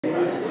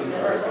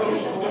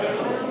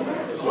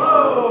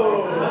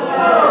Whoa!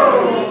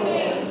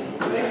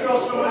 Thank you all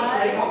so much for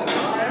making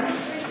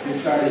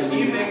the time this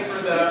evening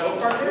for the Oak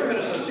Park Neighborhood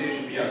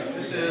Association meeting.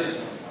 This is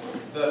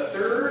the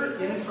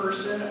third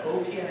in-person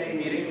OPNA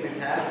meeting we've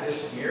had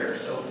this year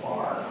so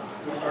far.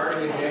 We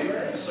started in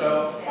January,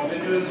 so we've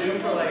been doing Zoom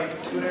for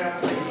like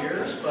 2.5 to 3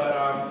 years, but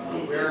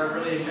we're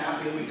really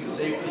happy that we can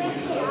safely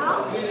use the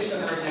community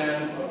center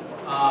again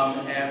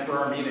and for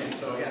our meeting.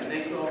 So again,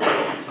 thank you all for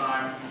your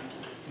time.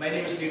 My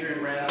name is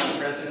Adrian Rand. I'm the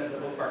president of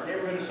the Oak Park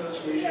Neighborhood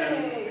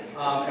Association,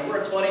 and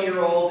we're a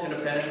 20-year-old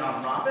independent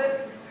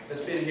nonprofit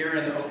that's been here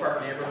in the Oak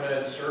Park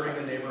neighborhood, serving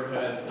the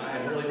neighborhood,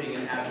 and really being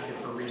an advocate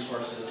for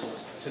resources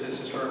to this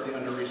historically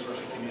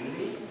under-resourced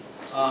community.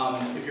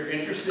 If you're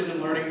interested in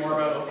learning more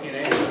about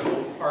OPNA, go to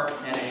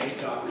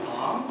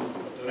oakparkna.com.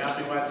 Don't ask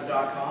me why it's a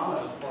 .com,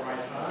 that's before my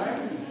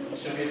time. It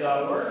should be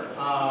a .org.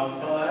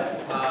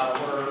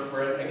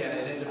 We're again,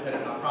 an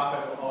independent nonprofit.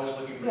 We're always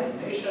looking for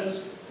donations,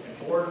 and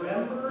board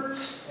members,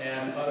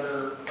 and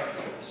other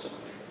partnerships.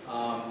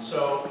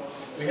 So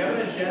we have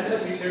an agenda.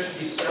 There should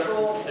be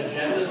several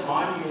agendas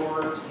on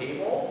your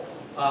table,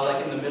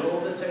 like in the middle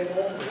of the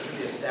table. There should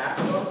be a stack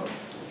of them.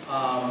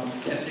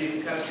 And so you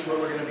can kind of see what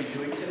we're going to be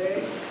doing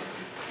today.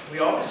 We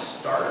always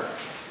start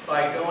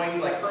by going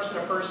like person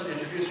to person,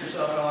 introduce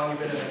yourself, how long you've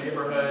been in the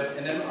neighborhood,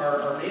 and then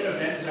our main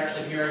event is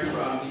actually hearing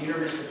from the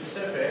University of the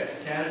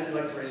Pacific. Ken, if you'd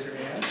like to raise your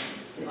hand,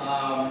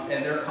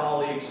 and their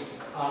colleagues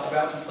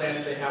about some plans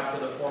that they have for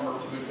the former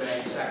food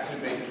bank, Sac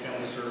Food Bank and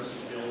Family Services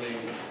building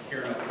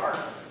here in Oak Park.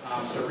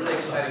 So a really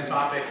exciting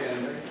topic,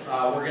 and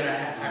we're going to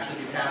actually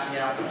be passing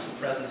out some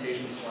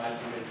presentation slides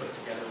that they put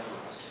together for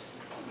us.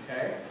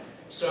 Okay?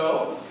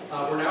 So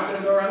we're now going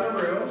to go around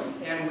the room,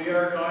 and we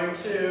are going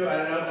to, I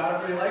don't know, not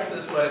everybody likes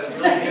this, but it's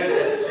really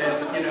good,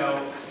 and you know,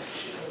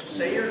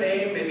 say your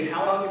name, maybe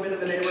how long you've been in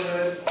the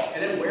neighborhood,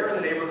 and then where in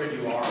the neighborhood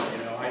you are.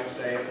 You know, I'd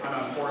say I'm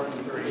on 4th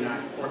and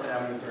 39th, 4th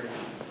Avenue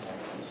 39th.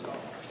 So,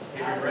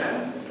 Adrian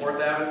Bren, 4th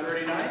Avenue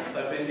 39th.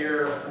 I've been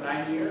here for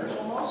 9 years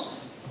almost.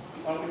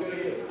 Why don't we go to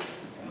you?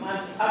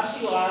 I'm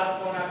Sheila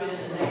Osborne. I've been in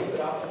the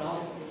neighborhood off and on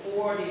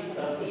for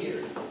 40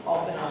 years,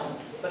 off and on.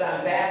 But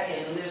I'm back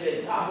and live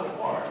in Tahoe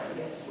Park, I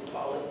guess you would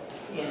call it,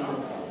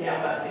 down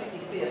by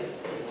 65th,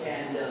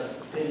 and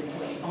in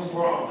between, on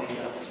Broadway,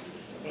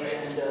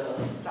 and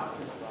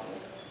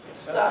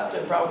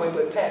Stockton Broadway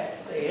with Pat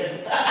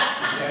saying.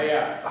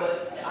 Yeah.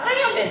 But I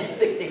am in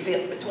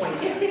 65th between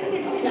here.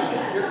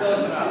 You're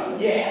close enough.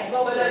 Yeah,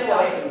 but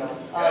anyway,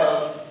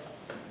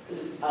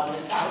 I'm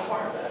in Tahoe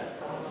Park.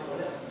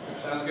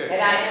 Sounds good.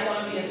 And I am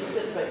going to be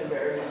participating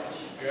very much.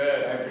 Good,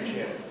 I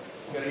appreciate it.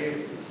 Let's go to you.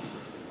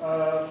 Hi,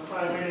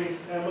 my name is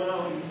Emma.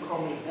 You can call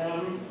me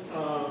M.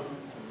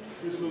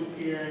 Just moved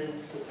here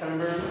in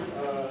September.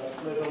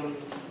 Live on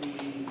the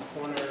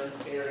corner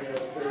area of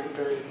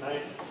 33rd and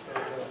 9th.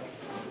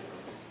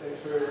 Thanks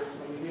for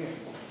coming here.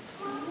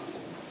 I'm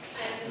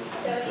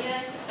Sonia,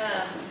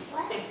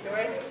 sixth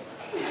door.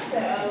 So I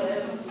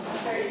live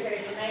 33rd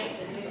and 9th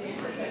and moved in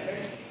September.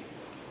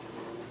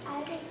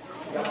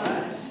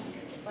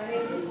 My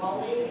name is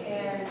Molly,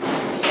 and I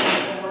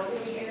work in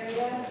the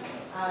area.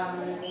 I'm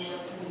working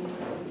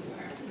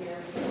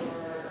here for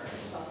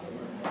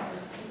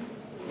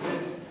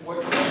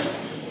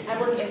I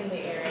work in the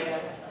area,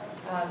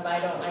 but I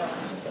don't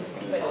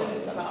but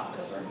since about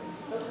October.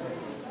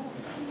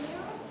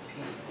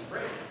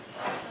 Great.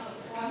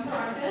 I'm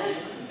Martha,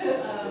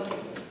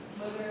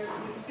 mother of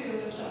two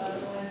of the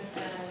other ones,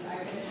 and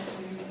I've been in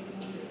the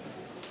community,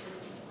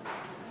 I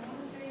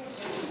want to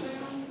say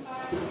around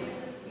 5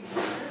 years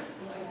before.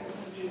 Like I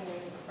was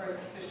using for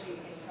fishing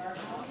in our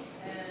house,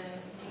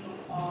 and we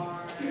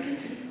are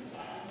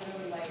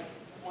literally like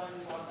one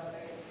block up, I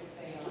guess you could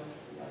say, on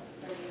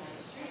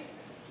 39th Street.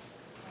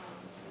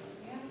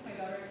 Yeah, my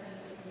daughter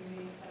attends the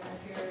community center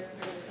here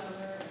through the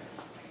summer.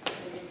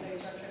 We play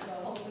structure, so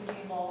hopefully be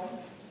involved.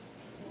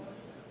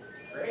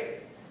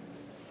 Great.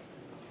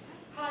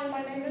 Hi,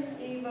 my name is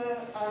Eva.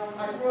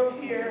 I grew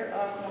up here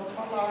most of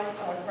my life.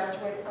 I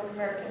graduated from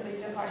American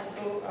Legion High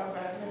School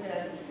back in the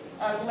day.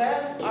 I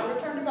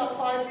returned about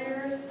 5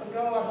 years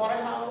ago. I bought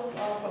a house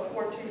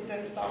for 14th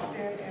and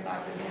Stockton, and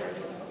I've been here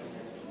since.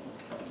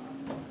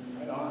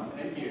 Right on.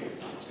 Thank you.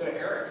 Let's go to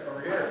Eric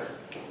over here.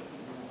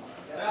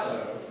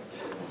 Yes.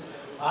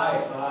 Hi,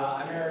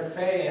 I'm Eric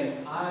Fay,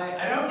 and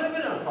I don't live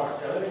in Oak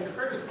Park. I live in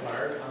Curtis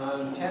Park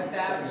on 10th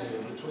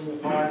Avenue between the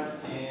park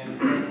and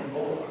Franklin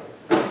Boulevard.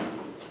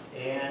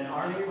 And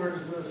our neighborhood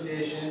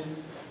association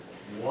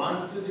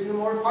wants to do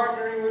more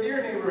partnering with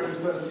your neighborhood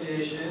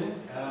association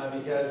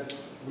because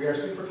we are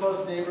super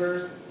close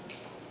neighbors.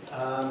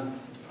 Our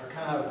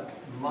kind of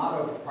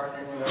motto for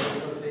partnering with other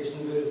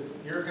associations is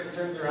your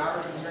concerns are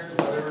our concerns,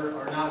 whether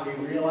or not we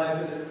realize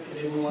it at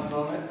any one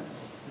moment.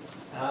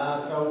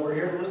 So we're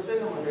here to listen,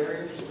 and we're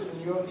very interested in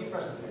the UOP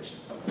presentation.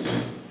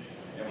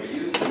 And we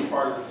used to be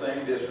part of the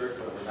same district,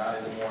 but we're not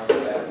anymore. So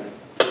that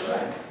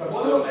right. So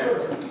one of those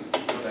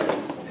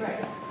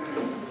Right.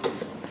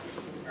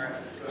 All right,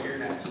 let's go here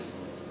next.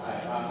 Hi,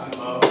 I'm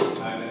Mo.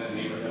 I'm in the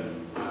neighborhood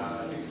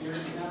 6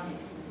 years now.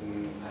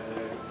 I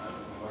live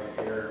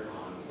right here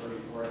on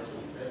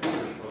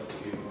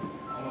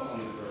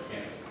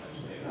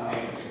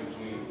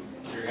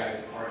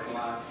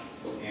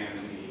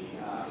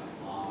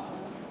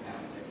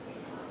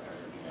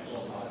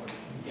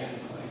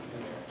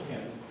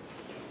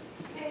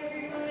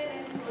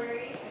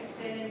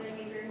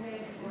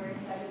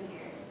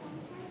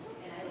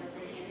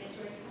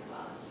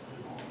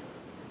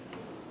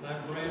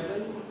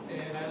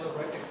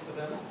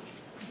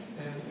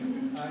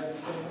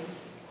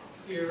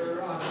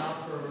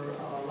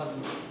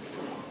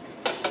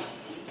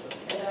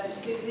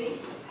Susie,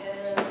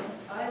 and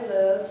I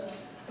live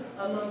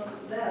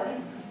amongst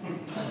them.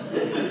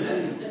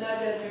 And I've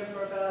been here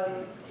for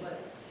about,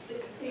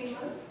 16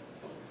 months?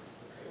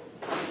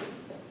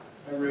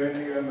 I'm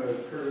Randy, I'm a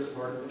Curtis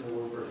Martin, I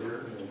work here,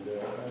 and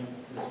I'm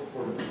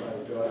supported by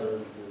my daughter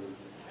and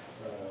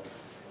her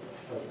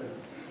husband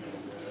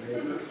and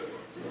neighbors.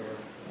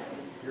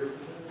 Here.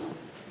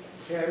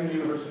 Cam,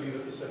 University of the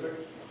Pacific.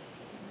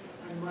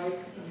 I'm Mike,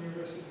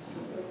 University of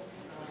Pacific,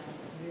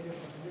 native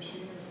of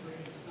Michigan,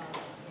 raised south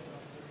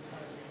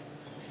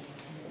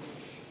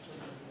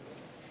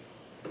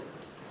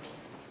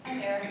I'm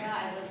Erica.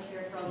 I lived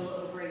here for a little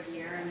over a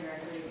year. I'm here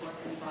at 34th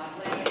and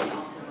Broadway and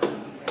also work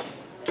in the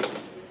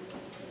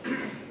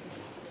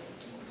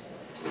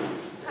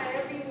Hi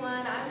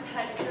everyone, I'm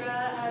Petra.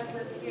 I've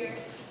lived here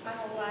my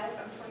whole life.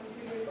 I'm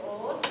 22 years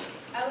old.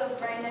 I live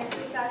right next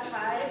to Sac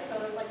High, so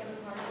it's like in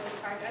the Harmony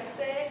Park, I'd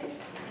say. And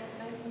it's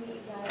nice to meet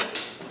you guys.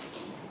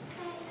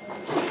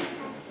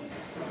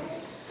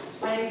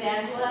 My name's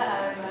Angela.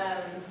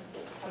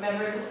 I'm a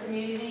member of this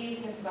community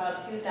since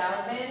about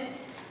 2000,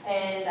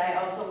 and I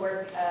also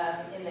work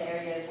in the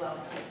area as well.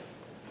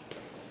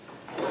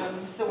 I'm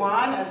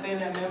Sawan. I've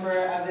been a member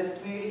of this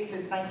community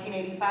since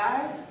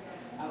 1985.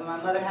 My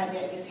mother had me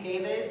at Missy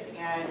Davis,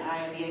 and I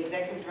am the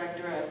Executive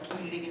Director of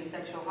Community Against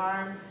Sexual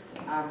Harm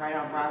right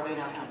on Broadway in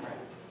Alhambra.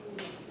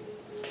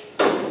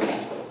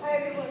 Hi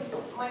everyone,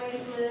 my name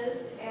is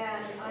Liz,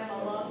 and I'm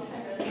a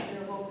longtime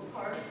resident of Oak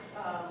Park.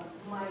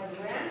 My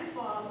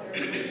grandfather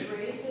was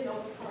raised in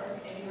Oak Park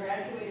and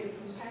graduated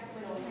from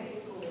Sacramento High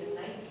School in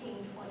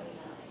 1929.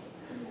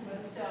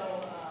 So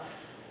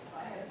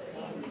I have the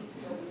roots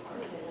in Oak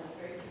Park, and I'm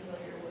very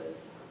familiar with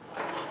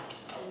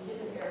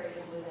different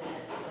areas within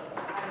it. So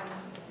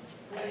I'm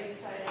very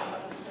excited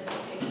about this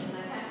presentation,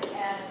 and I have to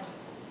add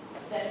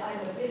that I'm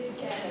a big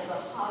fan of the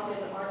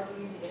Hagen Art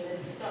Museum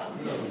and stuff.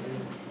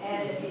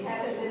 And if you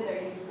haven't been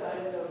there, you've got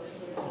to go, because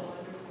there's a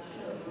wonderful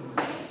shows and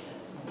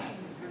collections.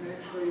 I'm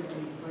actually the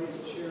vice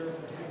chair of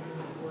the Hagen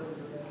Board of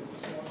Directors,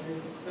 so I'm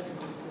the second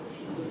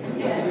position.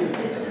 Yes,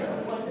 it's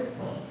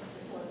wonderful,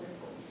 just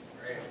wonderful.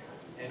 Great.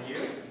 And you?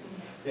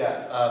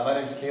 Yeah, my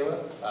name's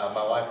Caleb.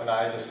 My wife and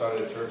I just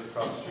started a church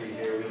across the street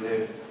here. We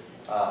live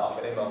off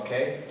of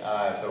MLK,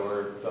 so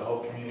we're the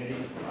whole community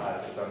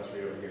just down the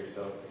street over here.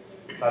 So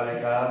excited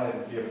to come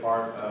and be a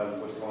part of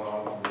what's going on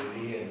in the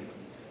community, and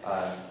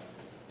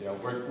you know,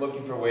 we're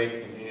looking for ways to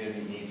continue to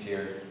meet needs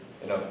here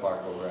in Oak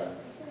Park where we're at.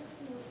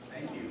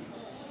 Thank you.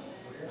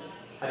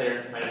 Hi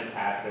there, my name is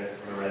Patrick.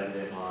 I'm a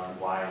resident on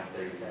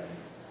Y37.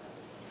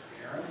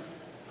 Aaron?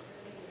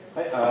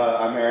 Hi,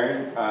 I'm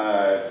Aaron.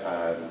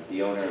 I'm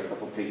the owner of a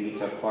couple Pig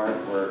Eats Oak Park.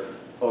 We're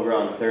over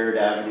on 3rd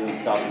Avenue,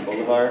 Stockton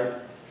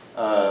Boulevard,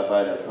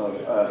 by the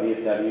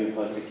VFW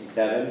Post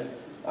 67.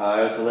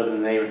 I also live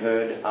in the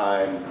neighborhood.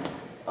 I'm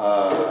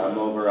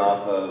over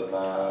off of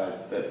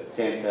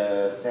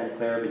Santa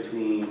Clara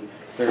between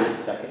 3rd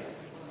and 2nd.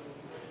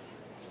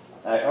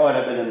 And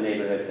I've been in the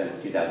neighborhood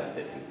since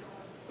 2015.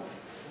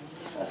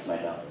 That's my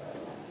dog.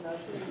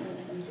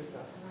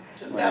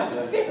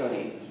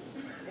 2050.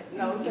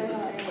 No,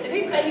 did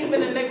he say you've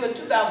been in the neighborhood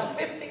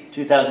 2050?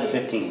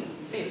 2015.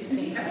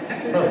 15.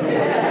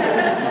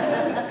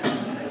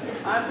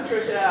 I'm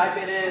Patricia. I've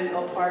been in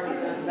Oak Park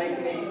since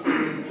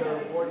 1982, so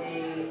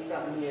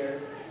 40-something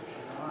years.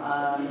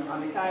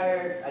 I'm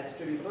retired. I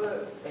distribute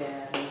books,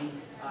 and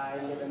I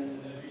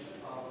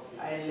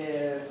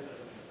live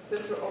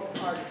Central Oak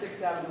Park,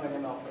 6th Avenue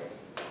in Milford.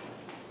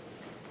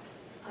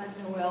 I'm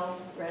Noelle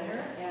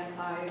Renner, and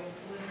I've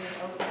lived in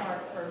Oak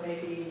Park for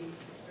maybe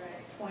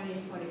 20,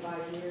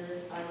 25 years.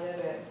 I live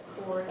at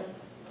 4th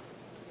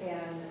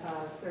and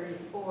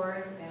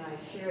 34th, and I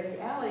share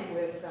the alley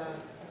with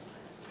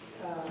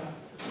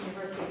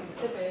University of the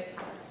Pacific,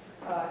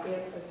 a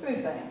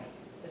food bank,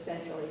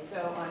 essentially. So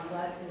I'm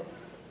glad to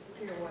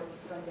hear what's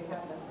going to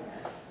happen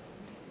there.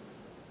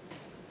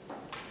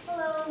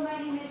 Hello, my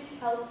name is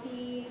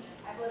Kelsey.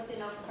 I've lived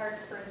in Oak Park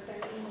for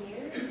 30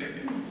 years.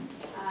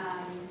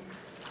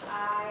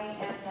 I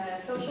am the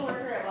social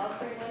worker at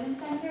Wellspring Women's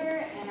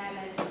Center, and I'm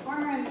a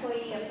former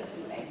employee of the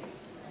food bank.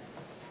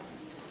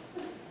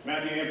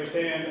 Matthew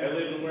Ampersand. I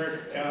live and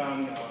work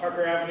on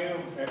Parker Avenue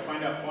at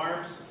Find Out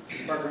Farms,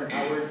 Parker and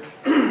Howard.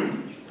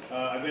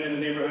 I've been in the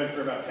neighborhood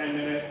for about 10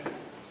 minutes,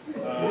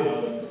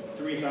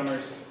 3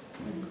 summers.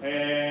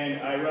 And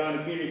I run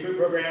a community food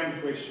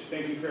program, which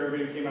thank you for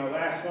everybody who came out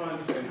last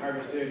month and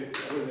harvested,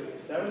 what was it,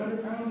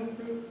 700 pounds of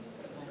fruit?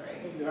 I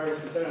think we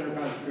harvested 700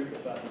 pounds of fruit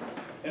this time.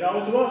 And I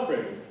went to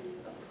Wellspring,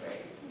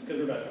 because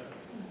we're best friends.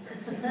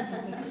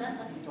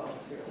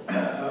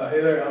 Hey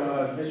there, I'm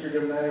Mr.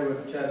 Gemini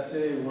with Cap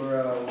City.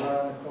 We're right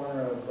on the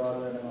corner of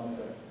Broadway and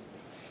Monte.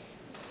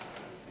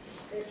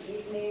 Good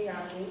evening,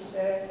 I'm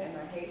Nisha, and I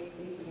hate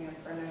speaking in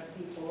front of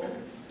people,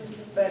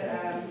 but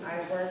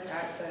I work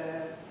at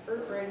the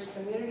Fruit Ridge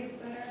Community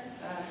Center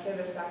here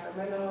in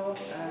Sacramento.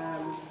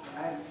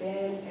 I've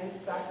been in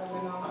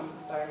Sacramento, I'm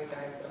sorry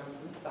guys, but I'm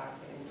from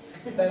Stockton.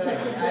 But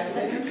I've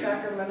been in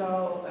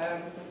Sacramento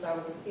since I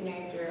was a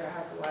teenager. I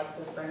have lots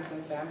of friends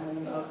and family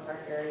in the Oak Park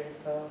area,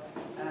 so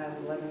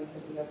I'm loving to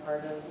be a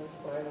part of what's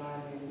going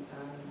on in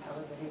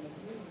Alexandria.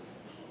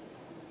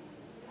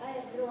 Hi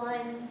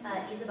everyone,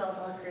 Isabel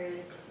Dela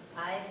Cruz.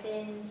 I've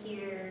been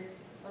here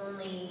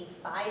only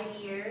 5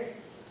 years.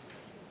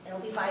 It'll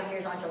be 5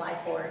 years on July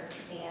 4th,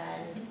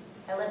 and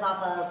I live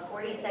off of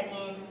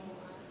 42nd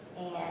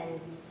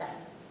and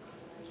 7th.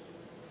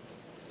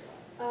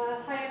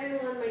 Hi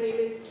everyone, my name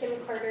is Kim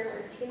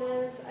Carter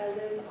Martinez. I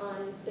live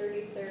on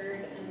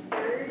 33rd and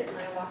 3rd, and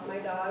I walk my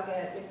dog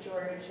at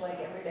McGeorge like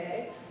every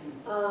day.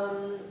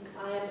 I'm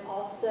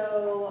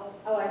also,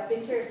 I've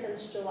been here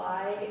since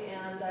July,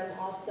 and I'm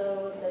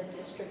also the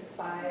District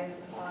 5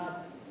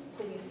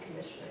 Police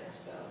Commissioner,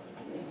 so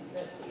nice to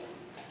see you.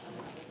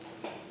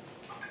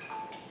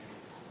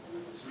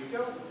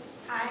 Sumiko?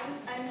 Hi,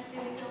 I'm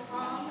Sumiko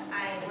Hong.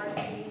 I work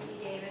at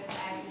UC Davis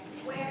Aggie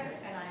Square,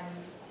 and I'm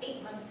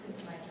 8 months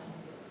into my job.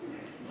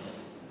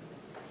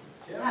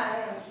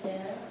 Hi, I'm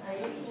Kim. I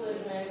used to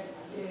live next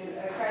to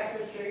across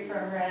the street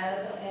from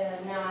Rev,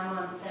 and now I'm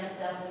on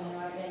 10th Avenue.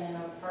 I've been in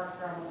Oak Park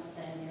for almost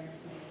 10 years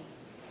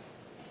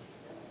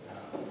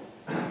now.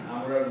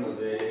 I'm Reverend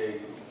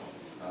Lede.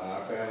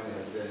 Our family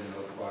has been in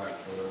Oak Park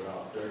for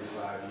about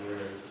 35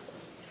 years.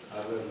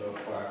 I've lived in Oak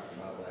Park for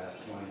about the last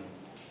 20.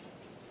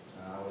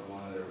 I was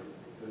one of the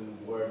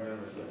board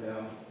members with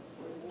him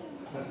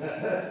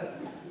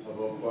of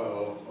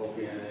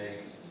OPNA,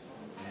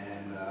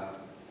 and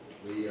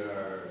we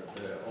are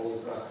the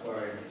oldest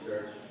Rastafarian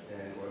church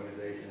and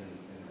organization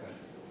in the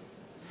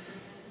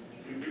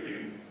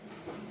country.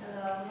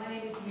 Hello, my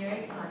name is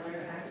Mary Ponder.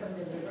 I'm from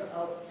the River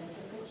Oaks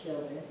Center for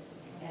Children,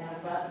 and I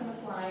brought some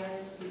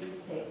flyers. Please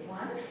take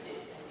one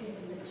if you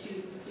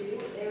choose to.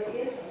 There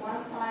is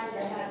one flyer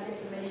that has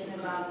information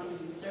about the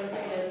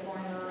survey that's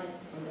going on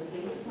from the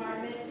police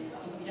department.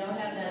 If you don't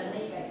have that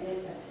link, I did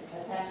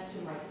attach to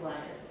my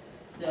flyer.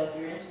 So if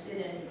you're interested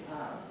in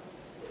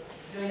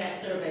doing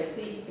that survey,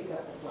 please pick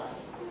up the flyer.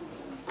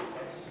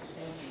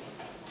 Thank you.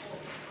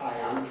 Hi,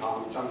 I'm Tom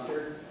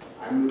Sumster.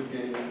 I moved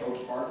in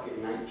Oak Park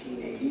in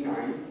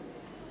 1989,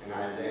 and I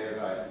live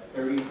at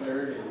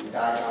 33rd and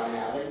Diagon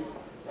Alley,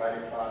 right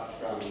across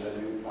from the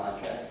new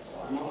project. So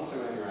I'm also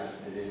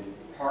interested in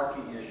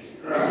parking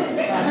issues.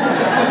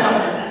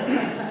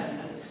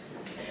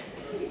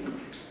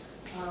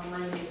 My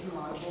name is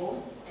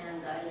Margot, and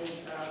I live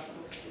close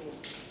to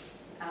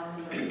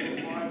Allen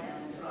Boulevard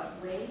and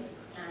Broadway,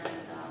 and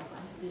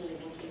I've been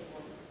living here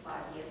for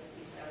 5 years,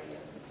 this area.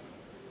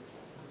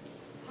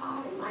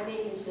 Hi, my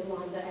name is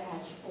Yolanda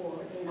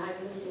Ashford, and I've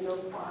lived in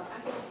Oak Park, I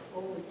guess,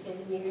 over 10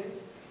 years,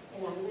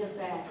 and I live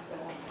at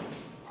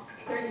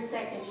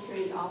 32nd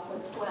Street off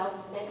of 12th,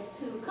 next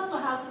to a couple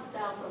of houses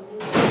down from New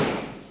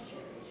York.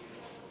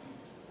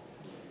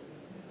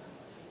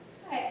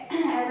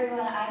 Hi, everyone.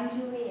 I'm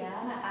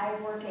Julianne. I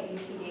work at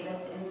UC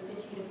Davis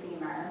Institute of the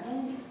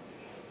Environment,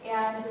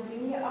 and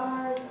we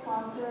are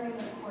sponsoring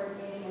and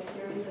coordinating a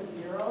series of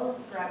murals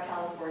throughout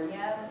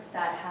California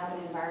that have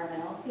an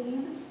environmental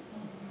theme.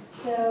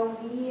 So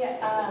we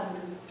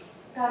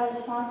got a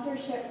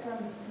sponsorship from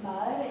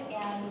SMUD,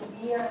 and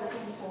we are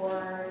looking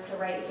for the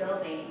right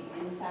building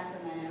in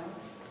Sacramento.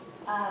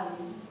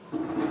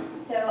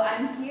 So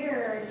I'm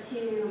here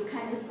to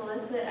kind of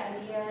solicit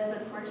ideas.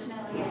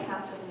 Unfortunately, I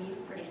have to leave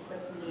pretty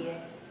quickly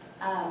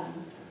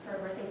for a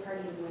birthday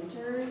party in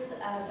Winters.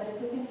 But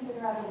if we can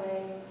figure out a way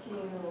to,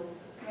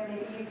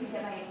 maybe you could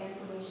get my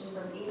information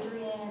from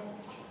Adrian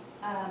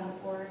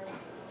or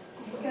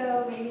Nico.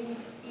 Maybe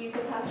you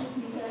could talk to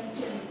Nico and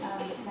you can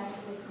connect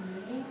with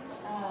me.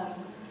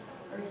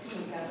 Or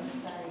Nico,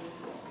 sorry.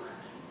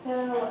 So,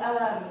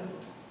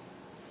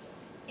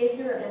 if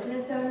you're a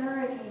business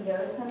owner, if you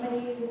know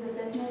somebody who's a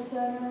business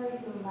owner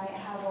who might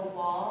have a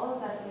wall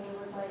that they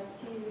would like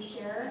to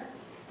share,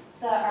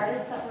 the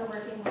artists that we're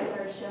working with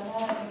are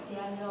Shona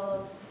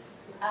McDaniels,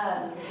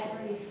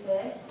 Henry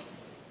Fiss,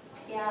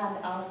 and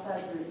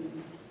Alpha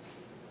Green.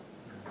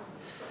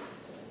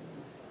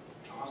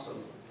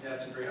 Awesome. Yeah,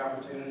 it's a great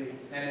opportunity.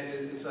 And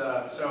it's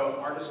so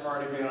artists have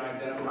already been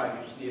identified.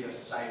 You just need a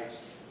site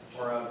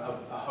or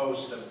a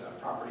host, a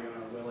property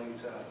owner willing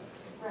to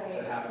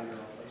have a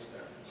mural placed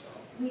there. So.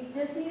 We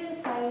just need a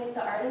site.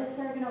 The artists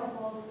are going to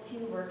hold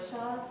 2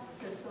 workshops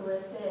to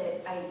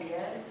solicit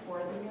ideas for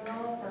the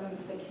mural from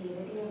the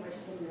community in which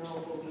the mural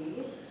will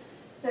be.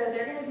 So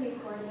they're going to be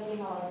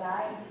coordinating all of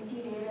that.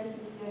 UC Davis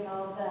is doing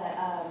all the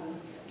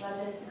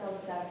logistical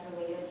stuff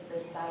related to the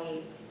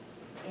site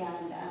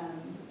and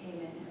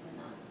payment and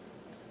whatnot.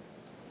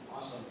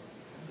 Awesome.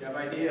 If you have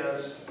ideas,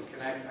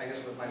 connect, I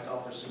guess, with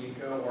myself or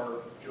Sumiko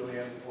or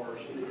Julianne before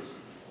she leaves.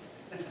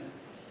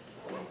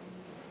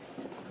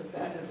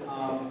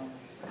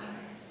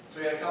 So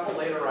we had a couple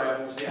late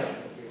arrivals. Yeah.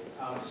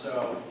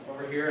 So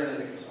over here and then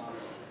to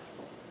Cassandra.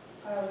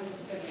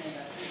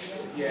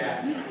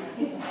 Yeah.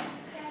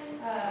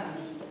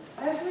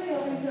 I was really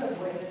hoping to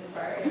avoid this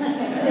part. My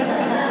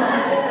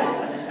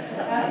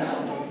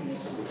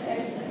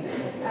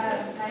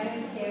name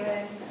is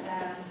Kaylin.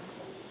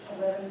 I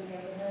live in the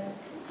neighborhood.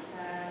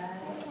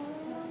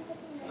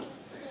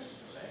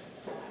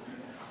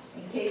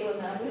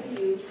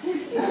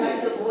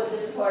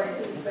 part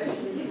too,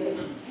 especially today.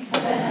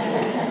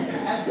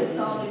 After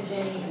song and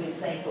Jenny's with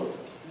St. Hope.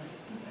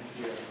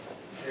 Thank you.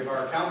 We have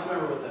our council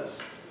member with us.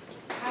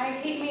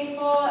 Hi, Kate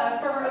Maple, a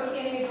former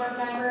OPNA board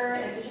member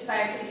and District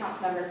 5 City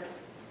Council member.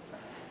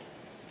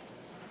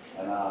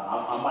 And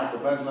I'm Michael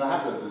Benjamin. I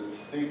have a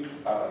distinct,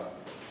 I'm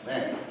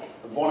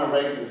born and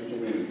raised in this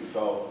community.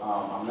 So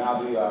I'm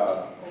now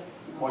the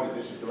appointed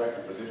district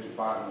director for District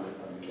 5 in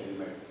the Katy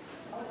Mayor.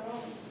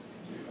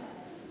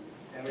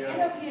 And we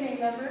And have, OPNA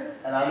member.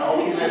 And I'm the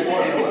OPNA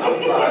board member. I'm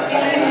sorry.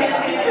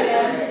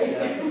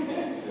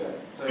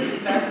 so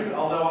he's technically,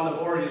 although on the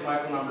board he's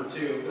Michael number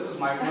 2, this is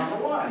Michael number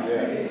 1.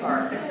 Yeah.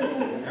 Sorry.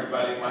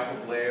 Everybody, Michael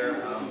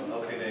Blair, I'm an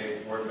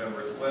OPNA board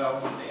member as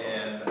well,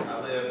 and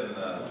I live in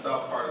the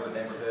south part of the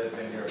neighborhood,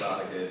 been here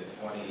about a good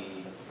 22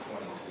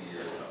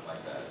 years, something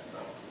like that, so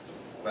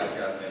glad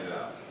you guys made it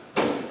out.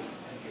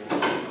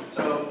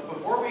 So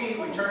before we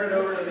turn it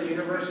over to the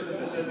University of the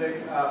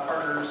Pacific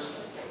partners,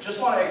 just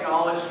want to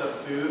acknowledge the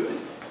food.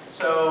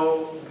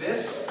 So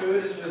this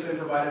food has been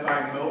provided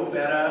by Mo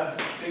Betta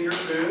Finger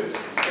Foods.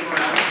 Stick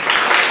around.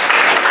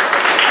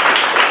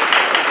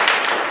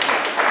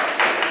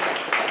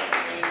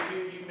 And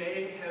you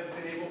may have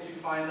been able to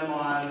find them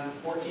on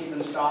 14th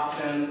and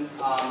Stockton.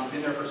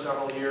 Been there for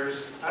several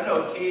years. I don't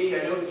know, Katie,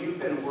 I know you've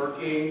been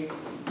working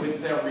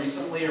with them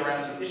recently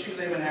around some issues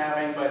they've been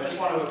having, but just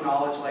want to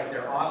acknowledge, like,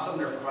 they're awesome,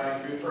 they're providing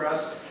food for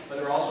us, but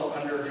they're also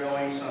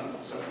undergoing some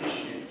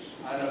issues.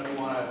 I don't know if you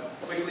want to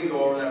quickly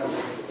go over that with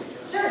me.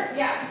 Sure,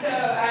 yeah. So,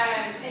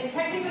 and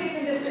technically it's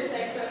in District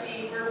 6, but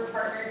we're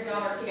partners, we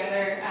all work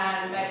together.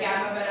 But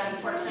yeah, but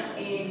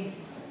unfortunately,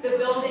 the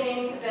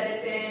building that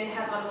it's in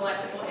has a lot of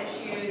electrical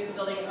issues. The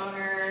building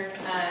owner,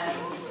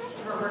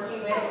 we're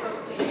working with,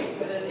 hopefully get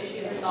some of those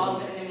issues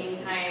resolved. But in the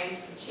meantime,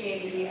 she may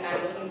be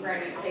looking for a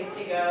new place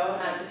to go,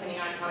 depending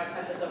on how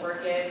expensive the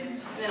work is.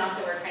 And then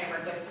also we're trying to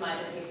work with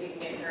SMUD to see if we can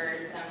get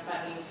her some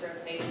funding to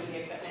replace some of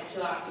the equipment she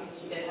lost because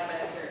she did have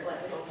a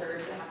electrical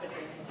surge that happened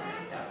during this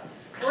time. So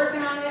we're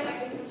working on it, might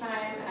take some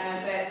time,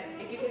 but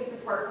if you can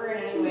support her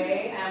in any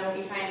way, we'll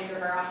be trying to go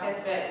to her office,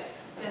 but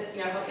just,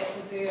 help get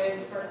some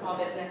food, support a small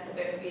business, because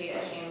it would be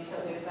a shame to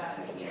lose that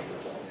in the community.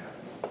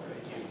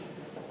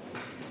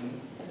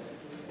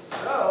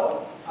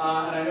 So,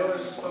 and I know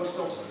there's folks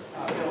still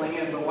filling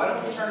in, but why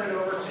don't we turn it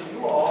over to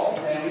you all,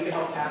 and we can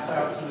help pass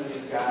out some of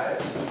these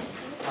guys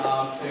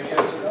to get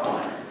us going.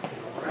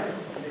 All right?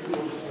 Maybe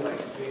we'll just do like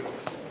a big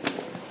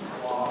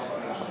block on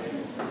each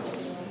table.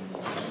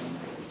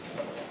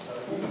 So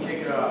you can kick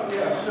it off.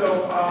 Yeah, so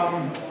I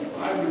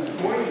was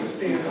going to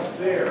stand up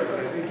there, but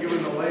I think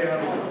given the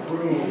layout of the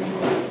room, I'm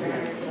going to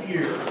stand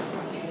here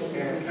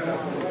and kind of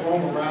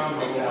roam around a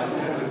little. I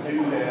tend to do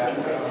that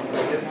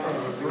get in front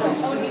of a group.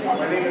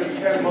 My name is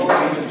Ken Mullen.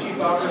 I'm the Chief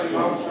Operating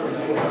Officer of the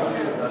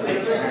University of the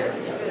Pacific.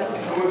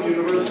 I've been with the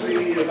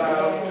university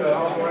about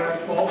around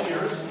 12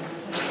 years.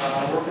 I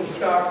work in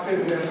Stockton,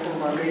 and that's where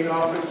my main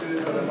office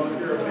is, but I'm up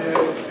here a bit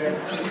in San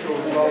Francisco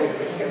as well, with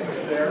the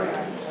campus there.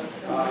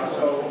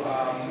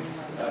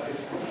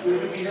 It's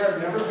good to be here.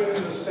 I've never been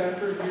in the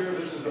center here.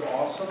 This is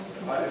awesome.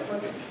 It's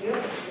like a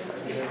campus.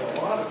 I mean, there's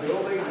a lot of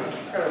buildings. I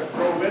kind of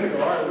drove in and go,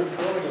 all right, which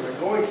building am I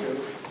going to?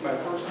 My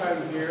first time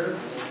here.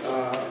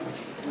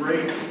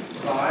 Great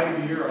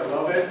vibe here. I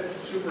love it.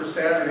 Super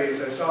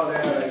Saturdays. I saw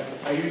that.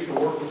 I used to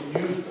work with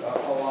youth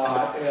a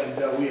lot,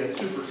 and we had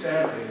Super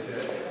Saturdays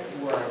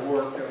where I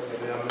worked with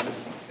them,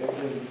 and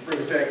it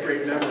brings back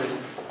great memories.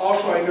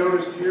 Also, I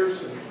noticed here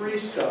some free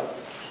stuff.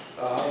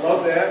 I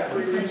love that.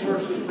 Free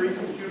resources, free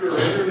computer,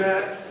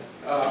 internet.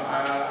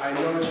 I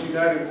noticed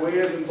United Way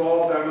is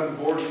involved. I'm on the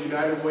board of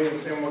United Way in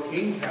San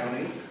Joaquin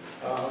County.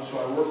 So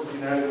I work with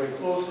United Way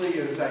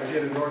closely, as I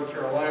did in North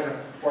Carolina,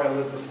 where I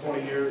lived for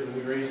 20 years, and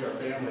we raised our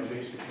family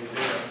basically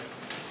there.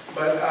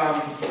 But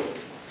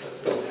let's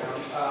go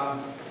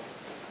down.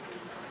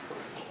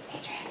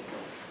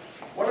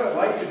 What I'd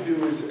like to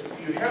do is,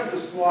 you have the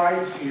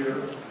slides here.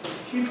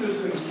 Keep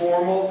this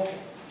informal.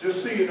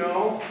 Just so you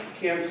know,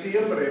 can't see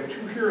them, but I have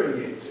 2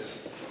 hearing aids in.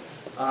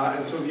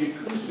 And so the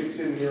acoustics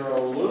in here are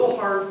a little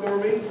hard for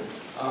me.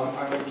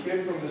 I'm a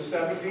kid from the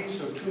 70s,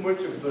 so too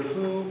much of the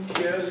Who,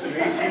 Kiss, and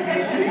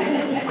AC/DC,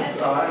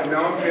 and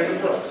now I'm paying the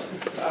bills.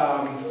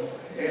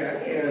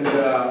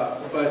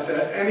 But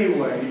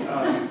anyway,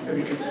 if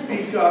you can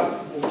speak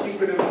up, we'll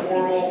keep it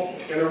informal.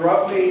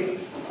 Interrupt me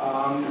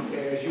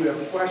as you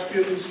have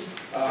questions.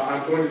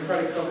 I'm going to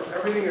try to cover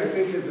everything I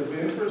think is of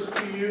interest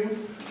to you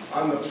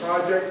on the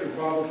project and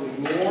probably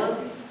more.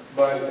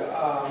 But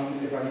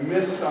if I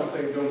miss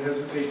something, don't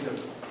hesitate to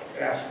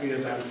ask me,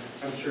 as I'm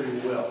sure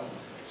you will.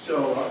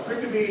 So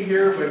great to be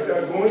here, but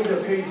going to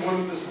page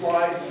 1 of the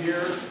slides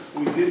here,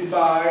 we did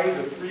buy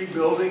the 3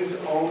 buildings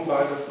owned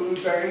by the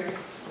food bank.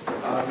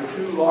 The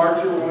 2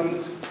 larger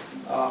ones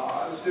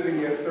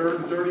sitting at 3rd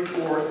and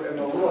 34th, and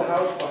the little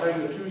house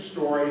behind the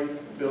 2-story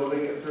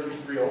building at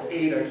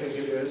 3308, I think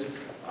it is.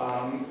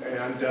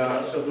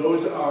 So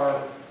those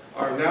are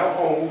now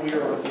owned. We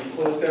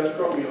closed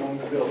escrow, we own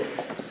the building.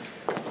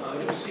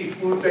 You'll see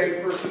food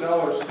bank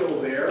personnel are still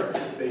there.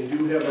 They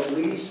do have a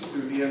lease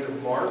through the end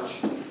of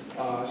March.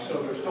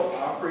 So they're still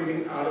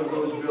operating out of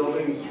those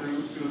buildings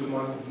through the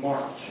month of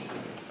March,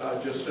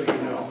 just so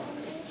you know.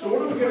 So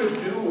what are we going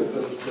to do with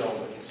those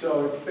buildings?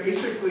 So it's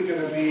basically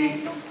going to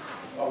be,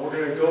 we're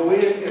going to go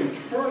in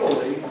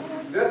internally.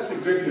 That's the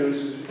good news,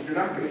 is you're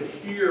not going to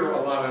hear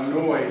a lot of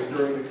noise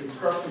during the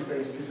construction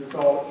phase because it's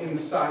all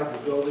inside the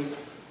building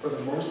for the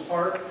most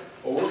part.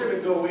 But we're going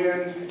to go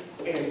in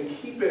and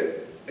keep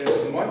it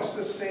as much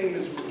the same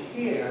as we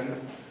can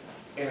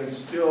and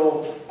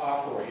still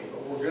operate.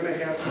 But we're going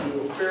to have to do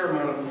a fair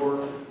amount of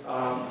work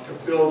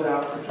to build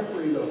out,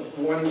 particularly the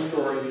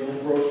one-story, the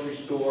old grocery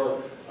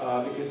store,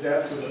 because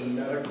that's where the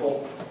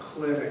medical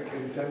clinic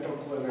and dental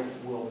clinic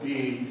will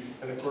be.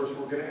 And of course,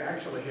 we're going to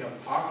actually have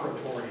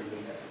operatories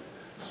in there.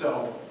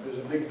 So there's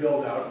a big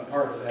build out in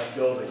part of that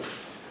building.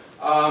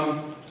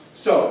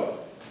 So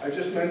I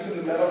just mentioned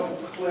the medical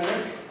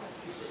clinic.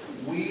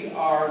 We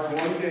are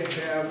going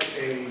to have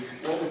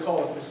what we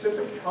call a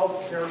Pacific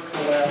Healthcare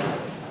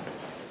Collaborative.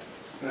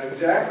 Now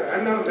exactly,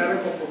 I'm not a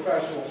medical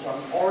professional, so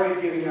I'm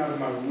already getting out of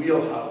my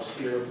wheelhouse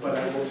here, but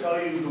I will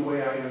tell you the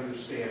way I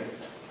understand it.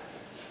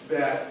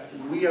 That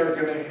we are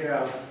going to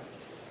have,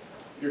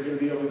 you're going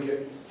to be able to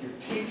get your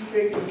teeth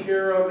taken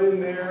care of in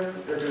there.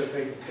 They're going to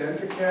take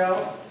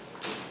Denti-Cal.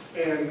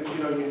 And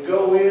you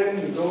go in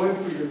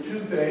for your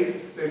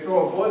toothache, they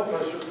throw a blood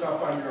pressure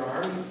cuff on your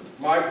arm.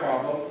 My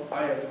problem,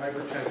 I have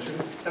hypertension.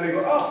 And they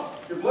go, oh,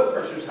 your blood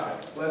pressure's high.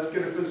 Let's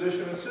get a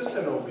physician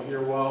assistant over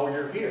here while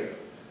you're here.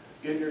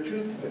 Get your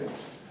tooth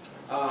fixed.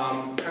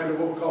 Kind of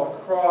what we call a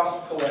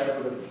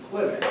cross-collaborative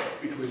clinic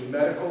between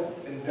medical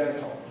and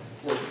dental.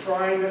 We're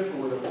trying this.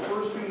 We're the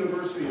first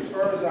university, as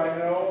far as I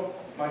know,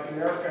 Mike and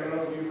Eric, I don't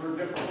know if you've heard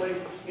differently,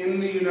 in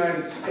the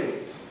United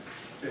States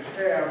to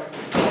have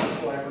a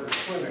cross-collaborative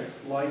clinic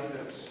like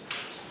this.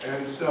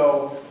 And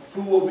so,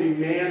 who will be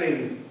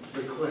manning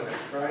the clinic,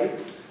 right?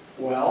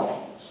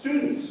 Well,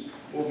 students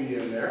will be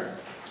in there.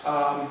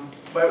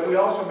 But we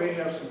also may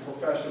have some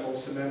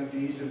professionals, some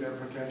MDs in there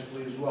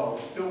potentially as well.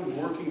 We're still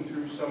working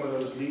through some of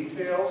those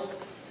details.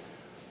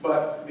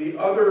 But the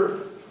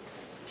other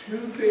two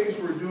things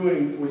we're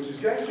doing, which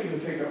is actually going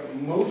to take up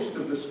most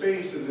of the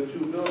space in the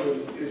two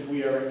buildings, is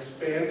we are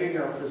expanding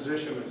our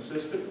physician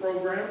assistant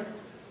program.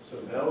 So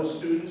those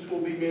students will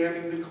be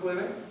manning the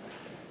clinic.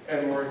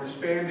 And we're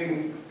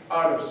expanding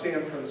out of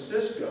San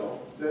Francisco.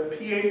 The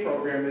PA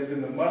program is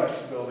in the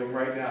Muddocks building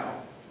right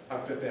now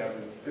on 5th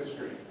Avenue, 5th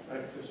Street.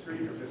 Right, 5th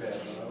Street or 5th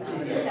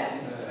Avenue?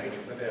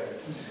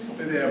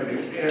 Fifth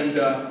Avenue. And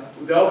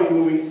they'll be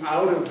moving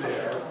out of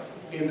there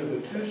into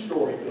the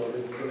two-story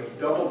building. We're going to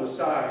double the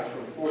size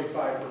from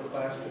 45 per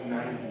class to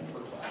 90 per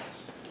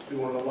class. We're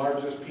one of the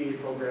largest PA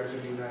programs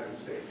in the United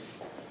States.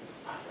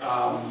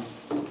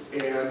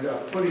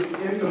 Putting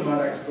in the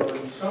Muddocks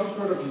building some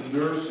sort of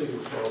nursing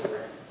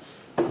program.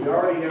 We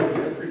already have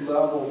an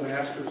entry-level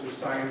Master's of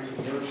Science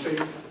in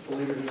Nursing.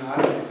 Believe it or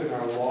not, it's in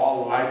our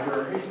law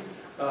library.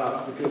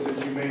 Because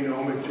as you may know,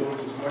 McGeorge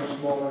is much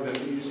smaller than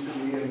it used to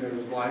be, and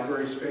there's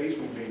library space.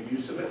 We made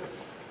use of it.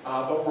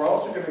 But we're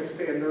also going to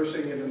expand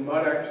nursing into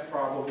Muddocks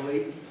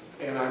probably.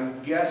 And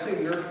I'm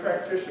guessing nurse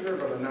practitioner,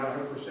 but I'm not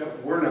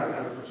 100%. We're not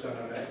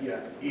 100% on that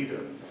yet either.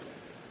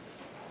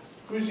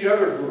 Who's the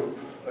other group?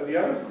 The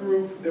other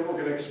group that we're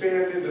going to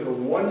expand into the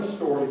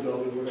one-story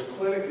building where the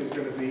clinic is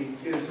going to be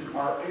is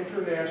our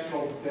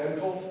International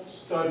Dental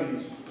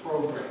Studies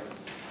program.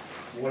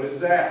 What is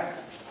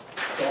that?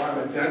 So I'm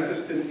a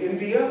dentist in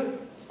India.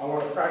 I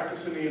want to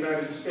practice in the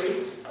United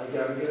States. I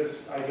got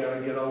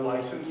to get a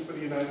license for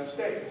the United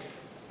States.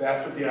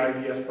 That's what the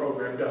IDS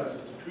program does.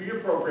 It's a 2-year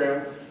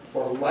program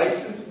for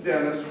licensed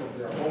dentists from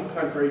their home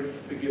country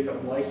to get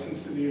them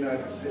licensed in the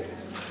United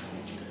States.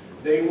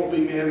 They will be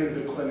manning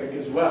the clinic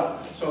as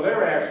well. So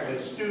they're actually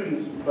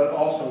students, but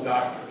also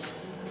doctors,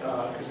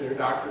 because they're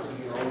doctors in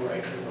their own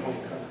right in their home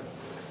country.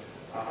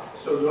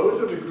 So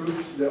those are the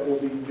groups that will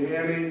be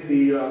manning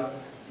the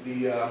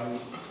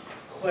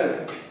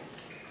clinic.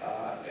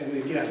 And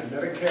again,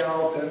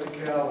 Medi-Cal,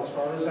 Denti-Cal, as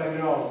far as I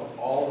know,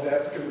 all of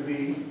that's going to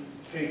be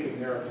taken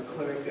there at the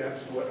clinic.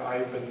 That's what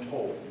I've been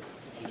told.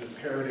 I'm just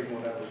parroting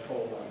what I was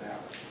told on that.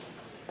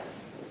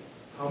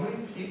 How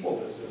many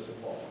people does this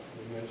involve?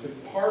 We mentioned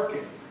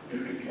parking.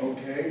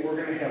 Okay, we're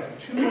going to have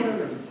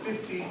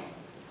 250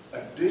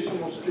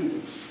 additional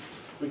students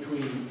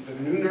between the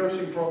new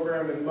nursing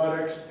program in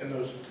Muddocks and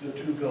the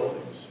two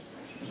buildings.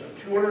 So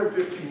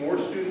 250 more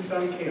students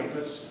on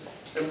campus,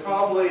 and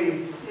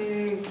probably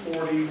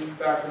 40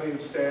 faculty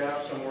and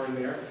staff, somewhere in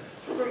there.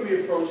 So we're going to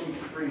be approaching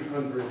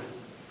 300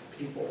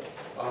 people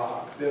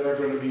that are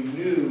going to be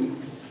new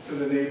to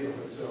the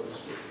neighborhood, so to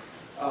speak.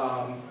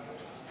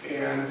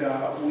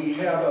 We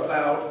have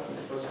about,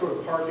 let's go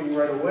to parking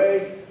right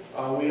away.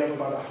 We have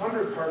about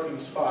 100 parking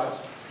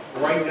spots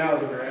right now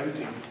that are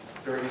empty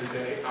during the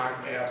day on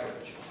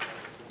average.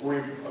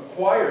 We've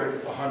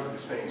acquired 100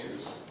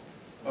 spaces.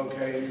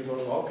 Okay, you go,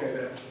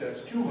 okay,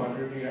 that's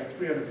 200, you have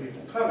 300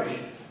 people coming.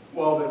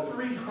 Well, the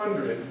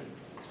 300,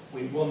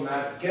 we will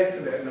not get to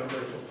that number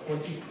until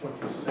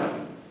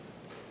 2027.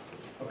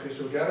 Okay,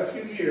 so we've got a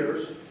few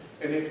years,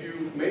 And if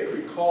you may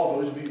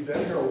recall, those of you who've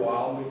been here a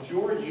while,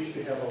 McGeorge used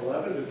to have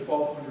 1,100 to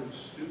 1,200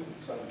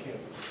 students on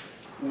campus.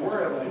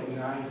 We're at like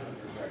 900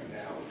 right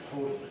now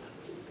total,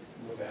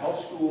 with the health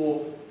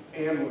school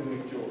and with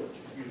McGeorge.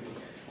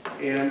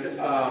 And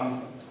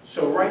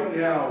so right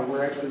now,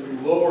 we're actually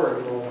lower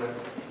enrollment,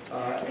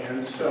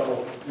 and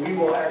so we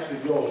will actually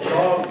go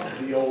above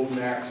the old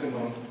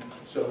maximum.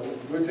 So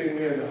good thing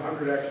we had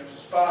 100 extra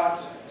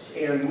spots,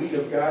 and we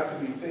have got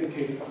to be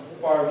thinking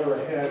farther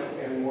ahead,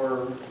 and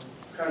we're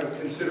kind of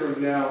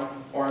considering now,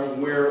 or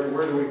where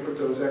do we put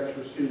those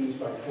extra students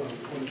by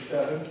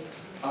 2027?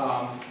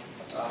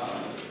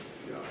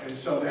 And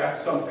so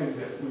that's something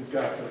that we've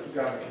got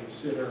to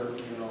consider.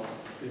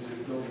 Is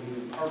it building a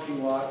new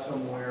parking lot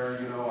somewhere?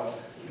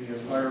 The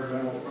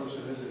environmental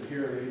person isn't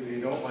here. They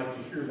don't like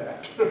to hear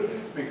that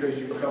because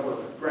you cover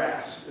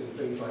grass and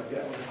things like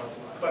that with the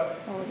parking lot.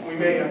 But we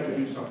may have to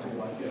do something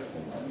like that.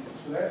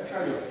 So that's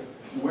kind of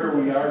where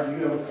we are. Do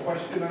you have a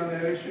question on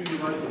that issue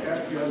you'd like to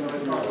ask beyond what I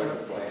talked about?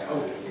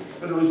 Okay.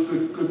 But it was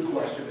a good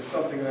question. It's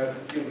something that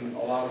I've given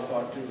a lot of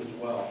thought to as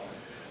well.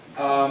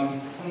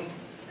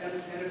 And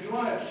if you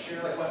want to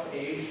share like what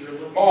page you're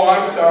looking at. Oh,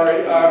 I'm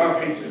sorry. I'm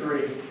on page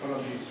 3. I'm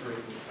on page 3.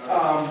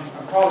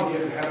 I'm probably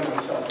getting ahead of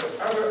myself. But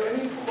are there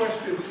any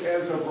questions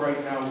as of right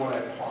now what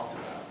I've talked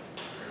about?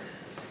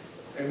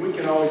 And we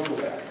can always go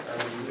back.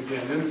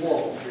 Again,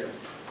 informal here.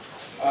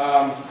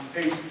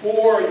 Page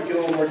 4, you get a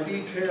little more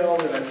detail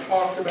that I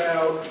talked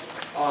about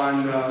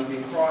on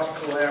the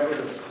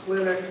cross-collaborative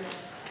clinic.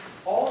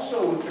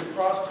 Also, with the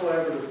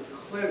cross-collaborative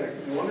clinic,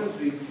 one of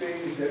the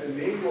things that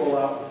may roll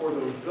out before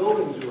those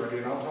buildings are ready,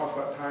 and I'll talk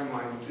about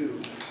timeline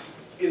too,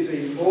 is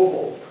a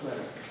mobile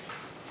clinic.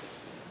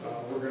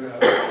 We're going to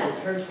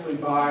potentially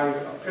buy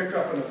a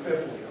pickup and a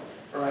fifth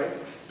wheel, right?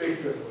 Big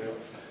fifth wheel.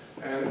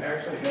 And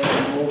actually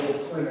have a mobile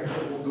clinic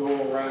that will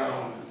go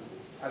around,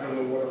 I don't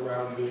know what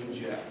around means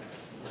yet,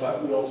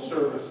 but will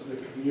service the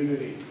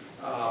community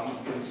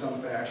in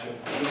some fashion.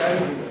 But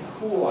that is a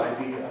cool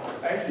idea.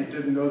 I actually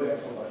didn't know that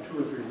until about 2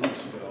 or 3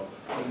 weeks ago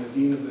when the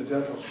dean of the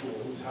dental school,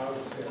 who's housed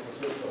in San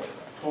Francisco,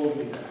 told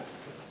me that.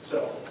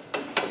 So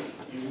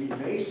you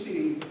may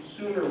see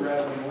sooner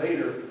rather than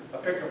later a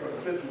pickup and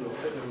a fifth wheel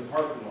sitting in the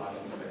parking lot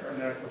over there, and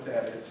that's what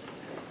that is.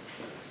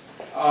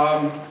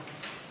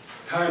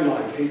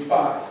 Timeline, page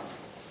 5.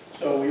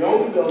 So we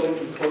own the building,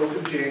 we closed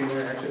in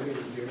January, actually I think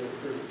it was January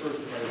 31st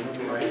if I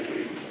remember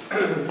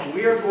right.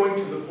 We are going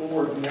to the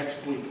board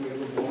next week. We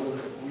have a board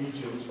of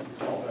regions,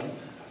 we call them,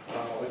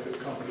 like a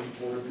company's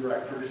board of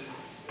directors,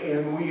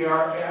 and we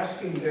are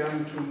asking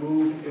them to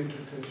move into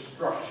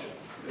construction.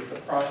 It's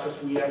a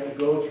process we have to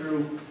go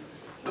through.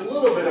 A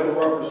little bit of a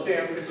rubber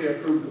stamp because they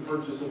approve the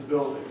purchase of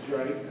buildings,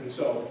 right? And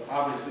so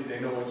obviously they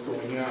know what's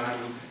going on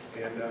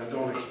and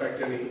don't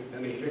expect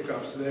any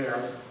hiccups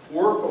there.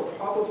 Work will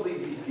probably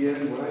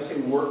begin, when I say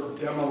work,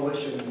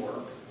 demolition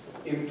work,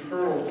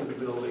 internal to the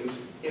buildings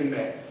in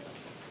May.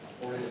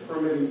 We're in the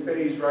permitting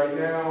phase right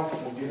now.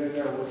 We'll get in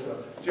there with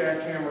the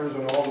jackhammers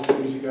and all the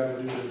things you got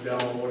to do to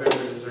demo, whatever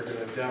it is they're going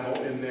to demo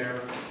in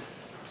there.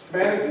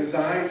 Schematic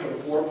design for the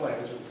floor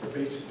plans are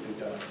basically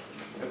done.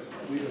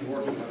 We've been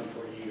working on it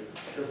for a year.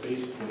 They're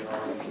basically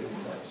already in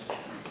place.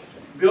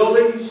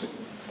 Buildings,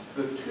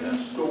 the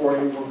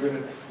 2-story, we're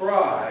going to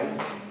try,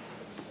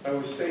 I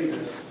would say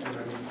this,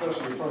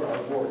 especially in front of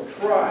our board,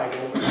 try to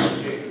open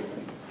in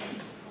January.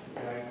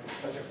 Okay?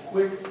 That's a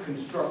quick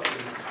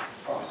construction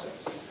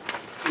process.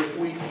 If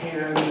we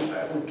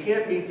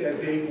can't meet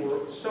that date,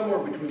 we're somewhere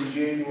between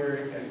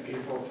January and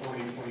April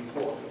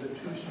 2024 for the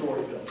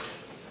 2-story building.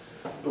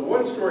 The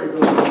 1-story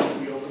building is to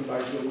be opened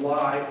by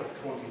July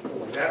of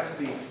 24. That's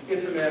the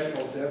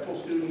international dental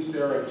students.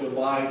 They're a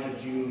July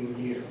to June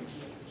year.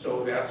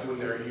 So that's when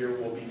their year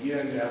will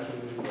begin. That's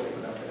when we will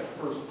open up that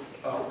first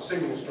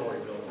single-story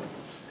building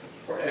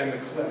and the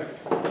clinic.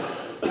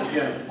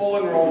 Again, full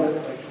enrollment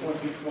by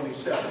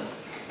 2027.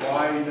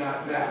 Why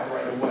not now,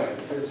 right away?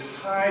 There's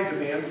high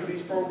demand for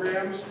these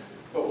programs,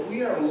 but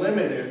we are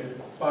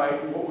limited by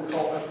what we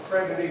call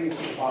accrediting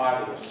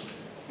bodies.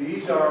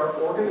 These are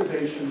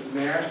organizations,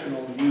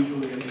 national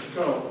usually in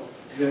scope,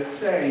 that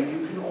say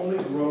you can only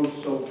grow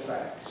so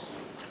fast.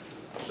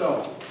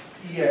 So,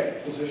 PA,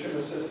 Physician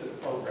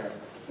Assistant Program,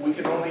 we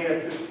can only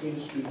add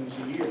 15 students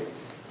a year.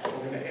 We're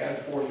going to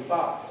add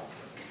 45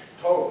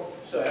 total.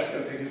 So that's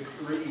going to take us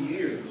 3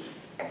 years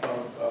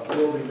of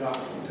building up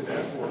to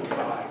that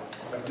 45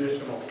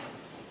 additional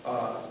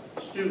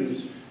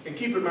students. And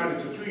keep in mind,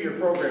 it's a 2-year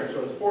program,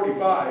 so it's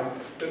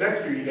 45. The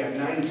next year you got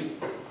 90.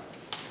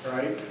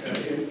 Right,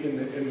 in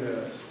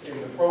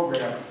the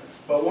program.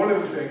 But one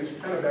of the things,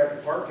 kind of back to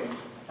parking,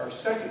 our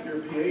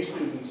second-year PA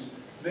students,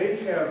 they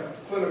have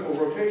clinical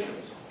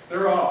rotations.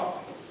 They're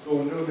off,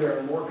 going to there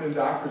and working in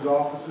doctors'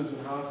 offices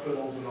and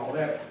hospitals and all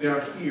that. They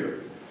aren't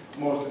here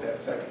most of that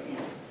second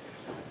year.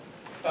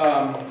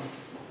 So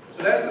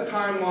that's the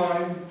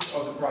timeline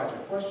of the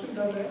project. Questions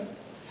on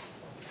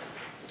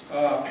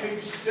that?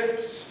 Page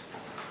 6,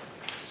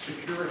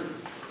 security.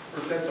 Of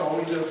course, that's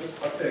always a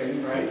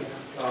thing, right?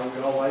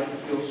 We all like to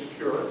feel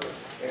secure.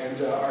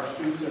 And our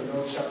students are no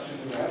exception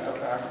to that, our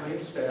faculty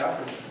and staff,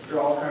 and they're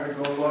all kind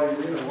of going, well,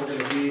 you know, we're going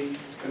to be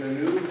in a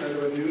new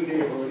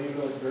neighborhood, even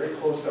though it's very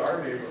close to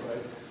our neighborhood.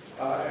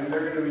 And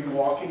they're going to be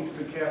walking to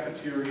the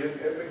cafeteria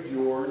at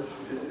McGeorge,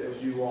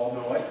 as you all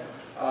know it.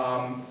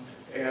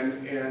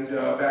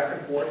 Back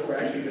and forth, we're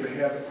actually going to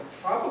have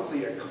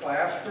probably a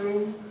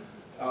classroom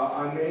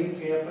on main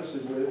campus,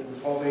 we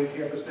call main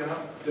campus now,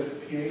 that the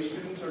PA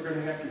students are going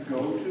to have to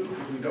go to,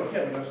 because we don't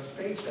have enough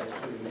space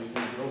actually in these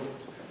new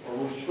buildings. We're a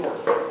little short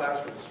of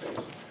classroom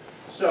space.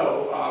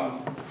 So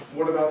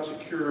what about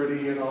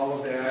security and all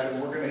of that?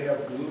 And we're going to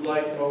have blue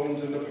light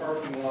phones in the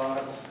parking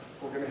lots.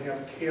 We're going to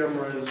have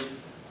cameras.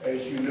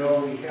 As you know,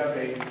 we have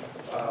a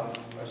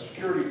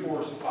security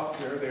force up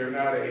there. They're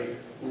not a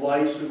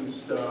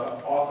licensed,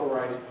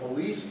 authorized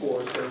police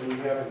force as we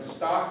have in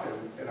Stockton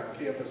in our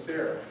campus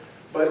there.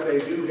 But they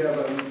do have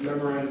a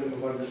memorandum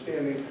of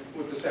understanding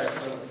with the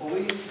Sacramento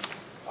police.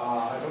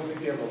 I don't think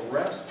they have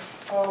arrest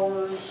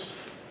powers.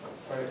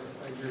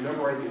 I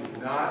remember I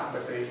did not,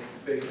 but they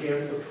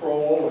can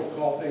patrol and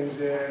call things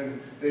in.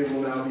 They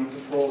will now be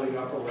patrolling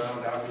up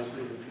around,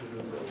 obviously, the two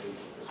new buildings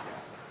as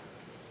well.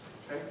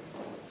 Okay?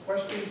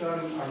 Questions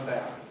on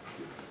that?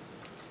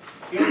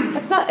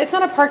 Yeah. It's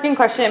not a parking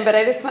question, but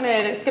I just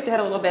wanted to skip ahead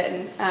a little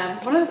bit.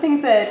 And one of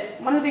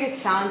the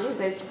biggest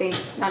challenges I think,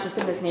 not just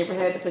in this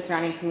neighborhood, but the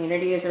surrounding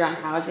community, is around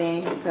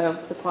housing. So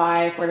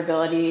supply,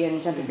 affordability,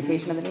 and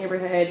gentrification of the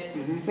neighborhood. So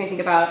when you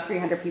think about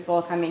 300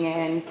 people coming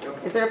in,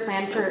 is there a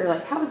plan for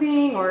like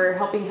housing or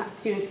helping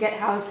students get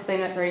housed? Because I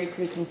know it's already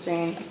pretty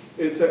constrained.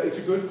 It's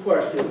a good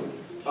question.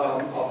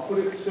 I'll put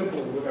it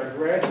simply. With our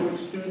graduate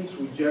students,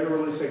 we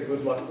generally say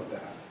good luck with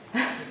that.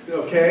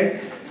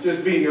 Okay?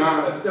 Just being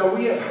honest. Now,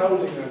 we have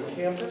housing on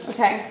campus,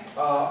 okay,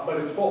 but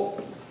it's full.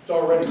 It's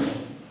already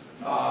full.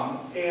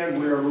 And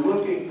we're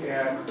looking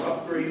at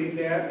upgrading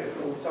that.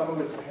 Some of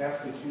it's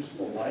past its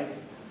useful life,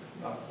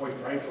 quite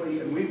frankly.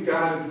 And we've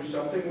got to do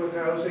something with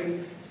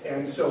housing.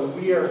 And so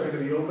we are going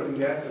to be opening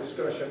that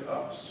discussion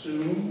up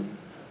soon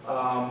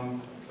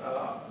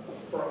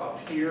for up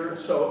here.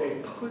 So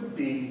it could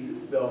be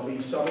there'll be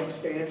some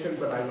expansion,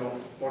 but I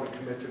don't want to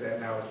commit to that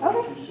now. It's way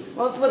too soon.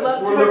 Well, would love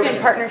to work in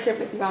partnership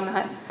with you on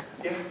that.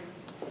 Yeah.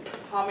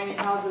 How many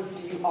houses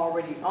do you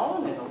already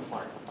own in Oak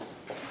Park?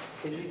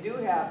 Because you do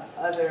have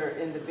other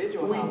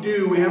individual houses. We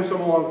do. We have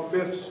some along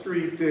 5th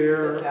Street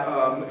there, and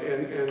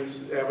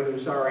Avenue,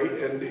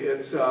 sorry. And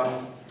it's,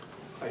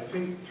 I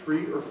think,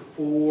 3 or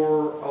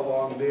 4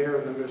 along there,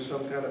 and then there's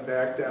some kind of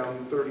back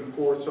down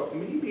 34. So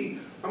maybe,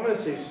 I'm going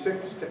to say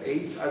 6 to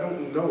 8. I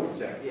don't know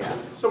exactly. Yeah.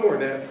 Somewhere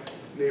in that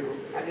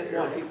neighborhood. I just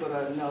want people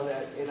to know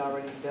that it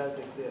already does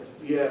exist.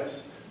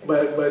 Yes,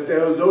 but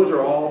those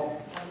are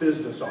all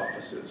business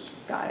offices.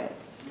 Got it.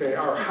 Okay,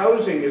 our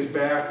housing is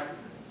back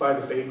by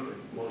the bakery,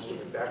 most of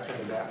it, back kind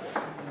of that way,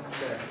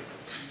 okay,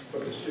 for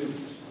the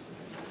students.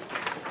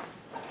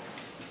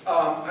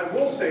 I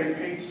will say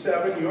page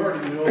 7, you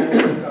already know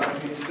what's on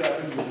page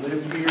 7, you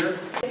live here.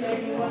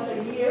 Maybe once a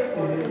year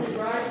or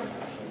right?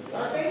 So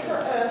I think for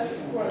us,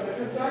 for the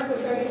concerns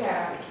that they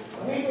have,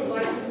 we would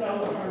like to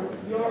know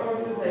from your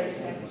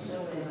organization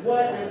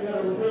what is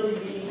going to really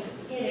be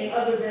in it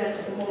other than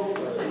the moral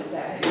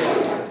feedback.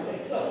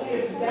 So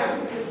if that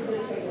would just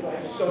really take away.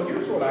 So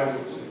here's what I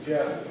would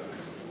suggest.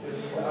 This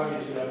is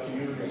obviously up to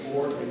you, the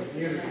board, and the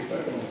community, but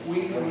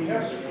when we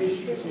have some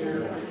issues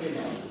here,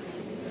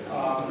 I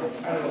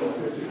don't know if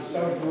there's a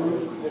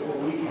subgroup that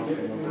we can get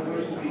the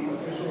university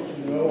officials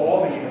to know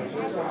all the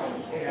answers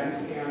and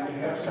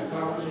have some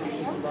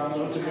conversations around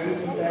those, and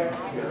then come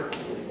back here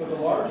with a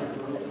larger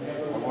group and have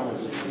those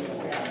conversations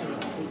after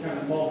we kind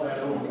of mull that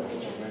over.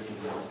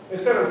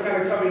 Instead of kind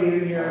of coming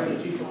in here and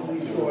the chief of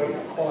police going,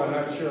 oh, I'm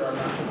not sure,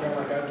 kind of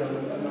like I've done a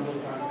number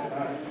of times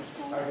tonight.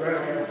 I'd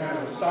rather have kind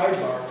of a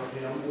sidebar with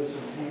him, with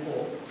some people,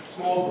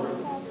 small group,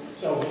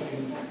 so we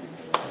can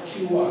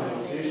chew on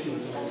those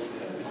issues and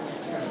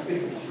kind of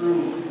think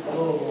through a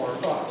little more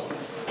thoughts.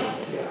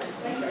 Yeah.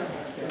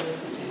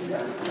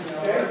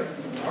 Okay.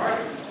 All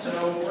right. So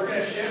we're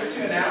going to shift to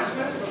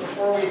announcements, but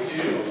before we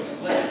do,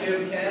 let's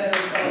give Ken his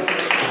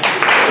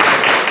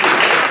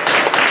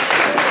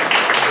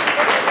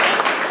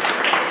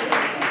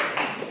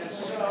And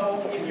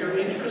so if you're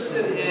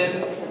interested in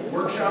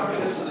workshopping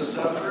this as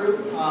a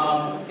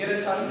subgroup, get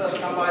in touch with us,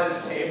 come by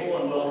this table,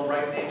 and we'll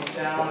write names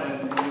down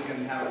and we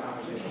can have a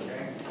conversation,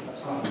 okay?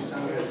 That's all.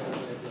 Sound good?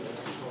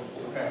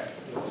 Okay.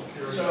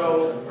 So,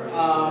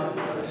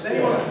 is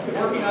anyone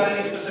working on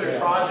any specific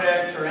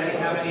projects or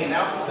have any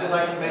announcements they'd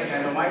like to make?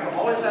 I know Michael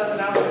always has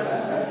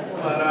announcements,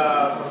 but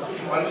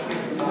why don't you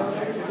give them time?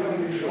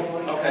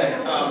 Okay,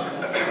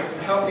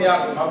 help me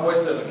out because my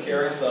voice doesn't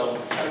carry, so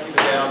I'll keep it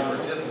down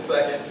for just a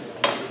second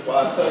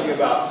while I tell you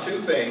about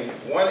 2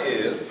 things. One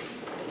is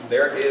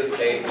there is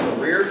a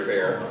career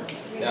fair.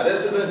 Now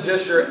this isn't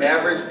just your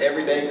average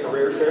everyday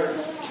career fair.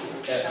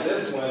 At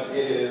this one,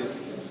 it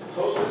is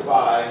hosted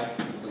by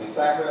the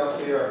Sacramento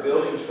Sierra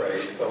Building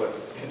Trades, so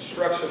it's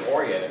construction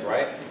oriented,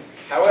 right?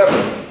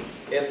 However,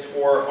 it's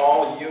for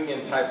all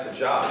union types of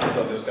jobs,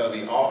 so there's going to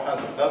be all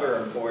kinds of other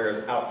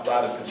employers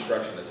outside of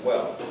construction as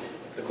well.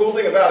 The cool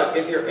thing about it,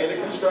 if you're into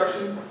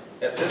construction,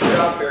 at this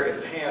job fair,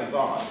 it's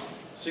hands-on.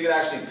 So you can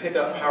actually pick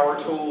up power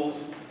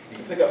tools, you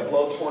can pick up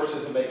blow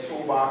torches and make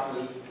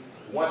toolboxes.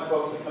 We want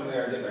folks to come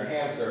there and get their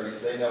hands dirty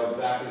so they know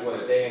exactly what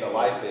a day in the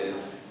life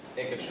is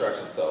in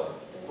construction. So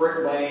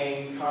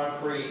bricklaying,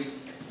 concrete,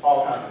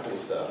 all kinds of cool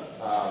stuff.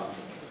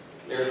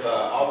 There's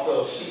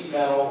also sheet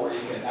metal where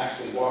you can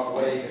actually walk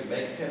away, you can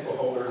make pencil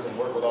holders and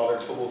work with all their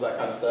tools, that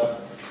kind of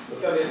stuff. So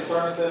it's going to be at the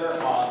Service Center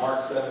on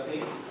March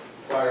 17th,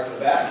 flyers in the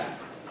back.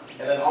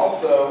 And then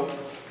also,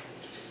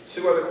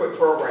 2 other quick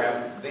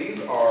programs.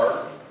 These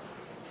are,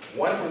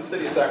 one from the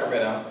city of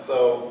Sacramento.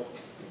 So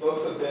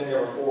folks have been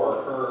here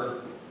before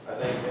heard, I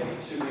think maybe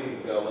 2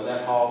 meetings ago,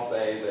 Lynette Hall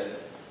say that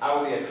I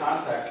will be a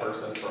contact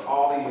person for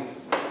all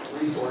these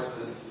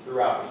resources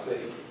throughout the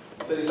city.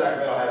 The city of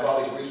Sacramento has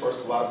all these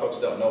resources a lot of folks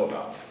don't know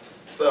about.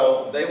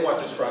 So they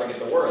want to try to get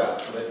the word out.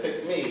 So they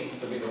picked me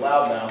to be the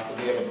loudmouth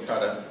to be able to try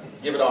to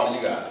give it all to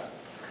you guys.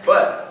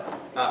 But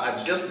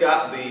I just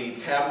got the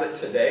tablet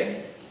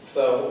today.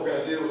 So what we're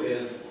going to do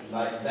is,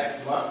 like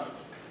next month,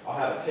 I'll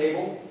have a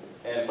table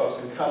and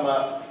folks can come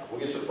up, we'll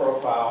get your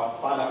profile,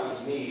 find out what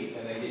you need,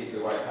 and then get you the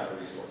right kind of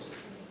resources.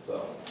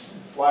 So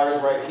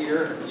flyers right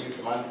here,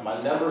 my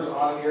number's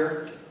on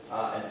here.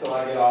 Until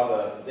I get all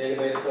the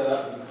database set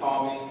up, you can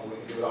call me and we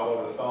can do it all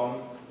over the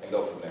phone and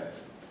go from there.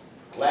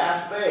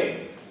 Last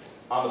thing,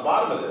 on the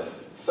bottom of this,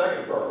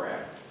 second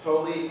program,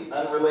 totally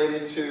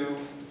unrelated to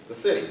the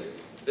city.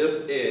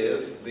 This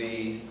is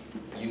the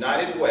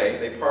United Way.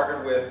 They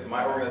partnered with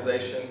my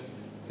organization,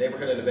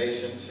 Neighborhood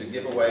Innovation, to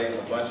give away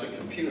a bunch of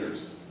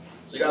computers.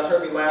 So you guys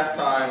heard me last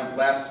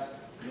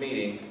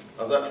meeting,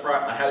 I was up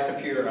front, I had a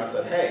computer and I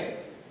said, hey,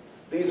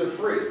 these are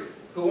free,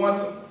 who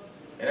wants them?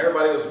 And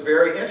everybody was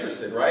very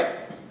interested, right?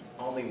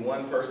 Only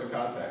one person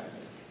contacted me.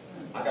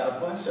 I got a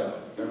bunch of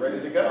them. They're ready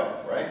to go,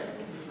 right?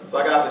 So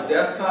I got the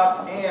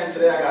desktops, and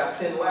today I got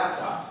 10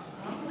 laptops.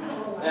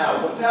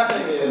 Now, what's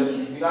happening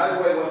is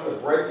United Way wants to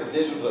break the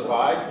digital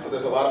divide, so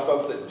there's a lot of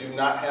folks that do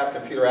not have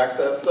computer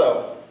access.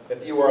 So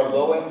if you are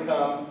low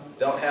income,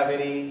 don't have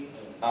any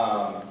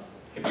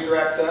computer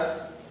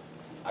access,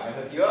 I can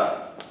hook you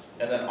up.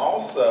 And then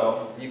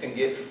also, you can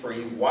get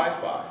free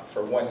Wi-Fi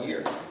for 1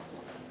 year.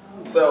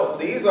 So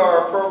these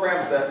are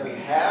programs that we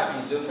have,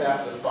 you just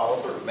have to follow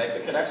through, make the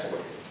connection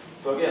with it.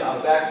 So again, on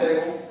the back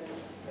table,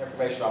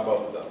 information on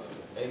both of those.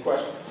 Any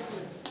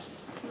questions?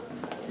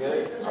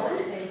 Good?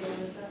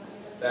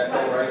 That's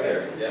it right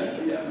there. Yeah.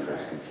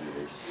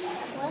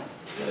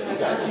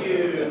 Thank you.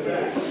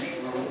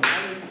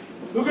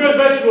 Who grows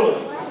vegetables?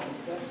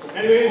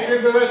 Anybody interested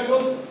in growing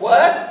vegetables?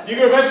 What? You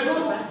grow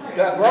vegetables?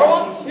 Got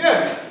growing?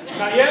 Yeah.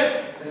 Not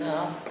yet?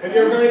 No. Have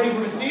you ever grown anything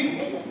from a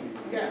seed?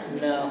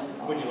 No.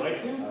 Would you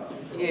like to?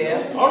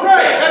 Yeah. All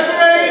right, that's the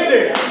right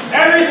answer.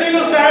 Every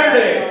single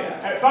Saturday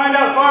at Find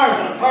Out Farms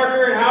on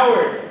Parker and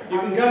Howard, you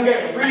can come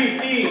get free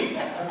seeds.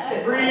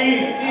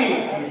 Free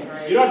seeds.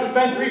 You don't have to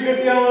spend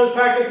 $3.50 on those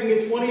packets and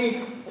get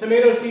 20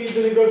 tomato seeds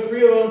and then grow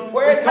 3 of them.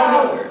 Where's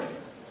Howard?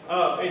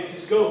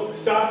 Just go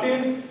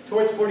Stockton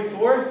towards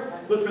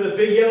 44th. Look for the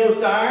big yellow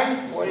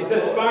sign. It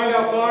says Find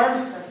Out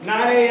Farms,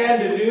 9 a.m.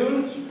 to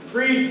noon.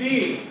 Free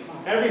seeds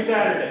every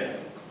Saturday.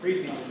 Free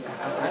seeds.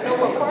 I know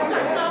what farm it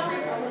is.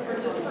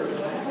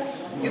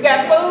 You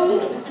got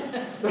food?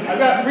 I've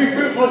got free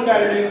fruit most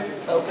Saturdays.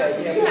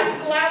 Okay, yeah. You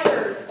have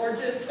flowers or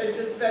just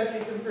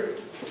veggies and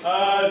fruit?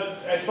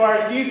 As far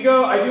as seeds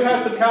go, I do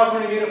have some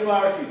California native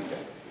flower seeds.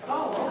 I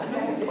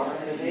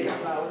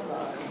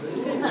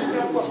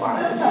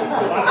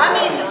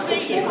need to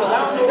see you because I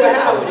don't know where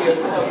Howard is.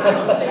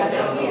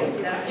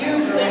 You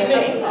see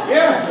me?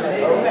 Yeah.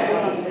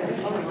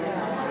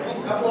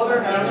 A couple other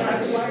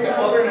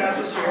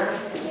announcements here.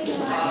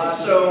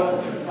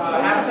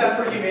 Habitat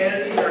for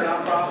Humanity, they're a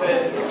nonprofit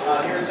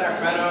here in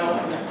Sacramento.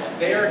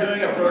 They are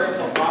doing a program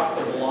called Rock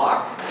the Block.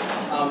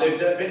 They've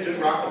been doing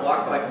Rock the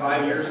Block for like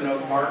 5 years in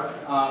Oak Park.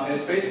 And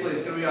it's going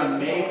to be on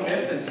May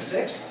 5th and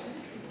 6th.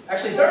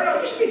 Actually,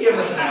 Darnell, you should be giving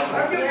this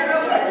announcement. I'm giving your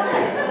announcement for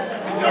you.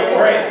 No,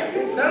 great.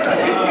 No, you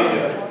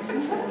do it.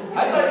 I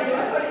thought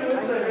you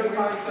went to go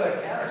talk to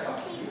Kat or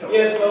something.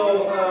 Yeah,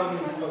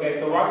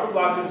 so Rock the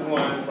Block is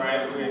one,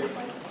 right?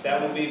 That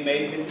will be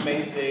May 5th,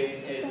 May 6th.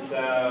 It's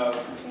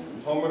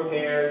home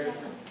repairs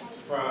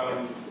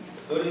from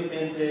building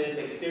fences,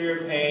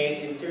 exterior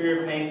paint,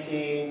 interior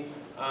painting.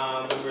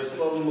 We're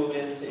slowly moving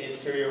into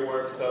interior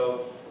work,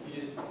 so you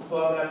just pull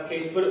out the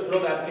application, put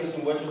on the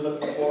application what you're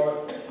looking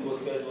for. We'll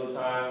schedule a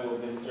time, we'll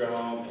visit your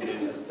home, and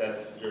then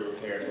assess your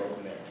repair and go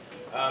from there.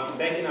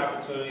 Second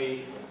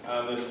opportunity,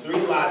 there's 3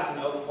 lots in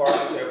Oak Park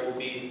that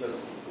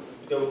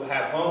will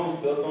have homes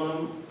built on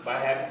them by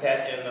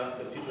Habitat and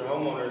the future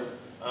homeowners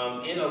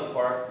in Oak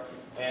Park.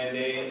 And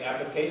the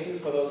applications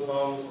for those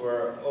homes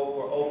were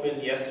open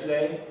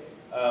yesterday,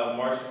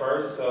 March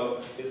 1st.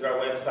 So visit our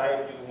website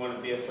if you want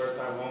to be a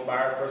first-time home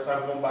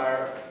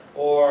buyer,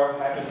 or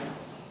haven't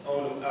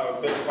owned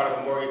or been part of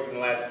a mortgage in the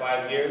last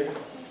 5 years.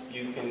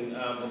 You can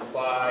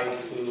apply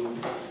to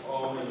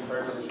own and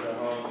purchase a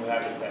home with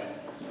Habitat.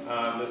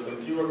 There's some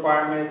few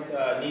requirements: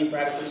 need for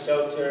adequate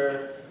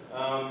shelter,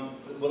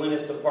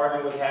 willingness to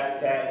partner with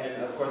Habitat,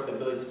 and of course the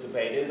ability to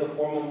pay. It is a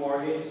formal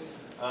mortgage,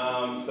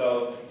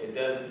 so it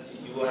does.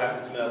 You will have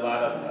to submit a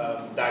lot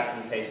of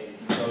documentation.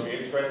 So if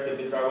you're interested,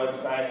 visit our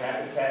website,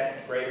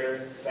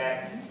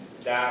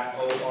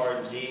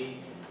 habitat.sac.org,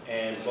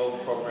 and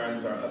both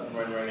programs are up and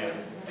running right now.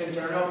 And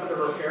Darnell, for the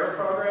repair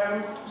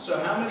program, so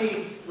how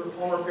many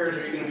home repairs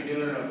are you going to be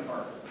doing in Oak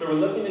Park? So we're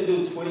looking to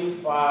do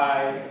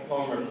 25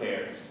 home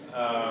repairs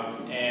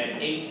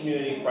and 8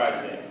 community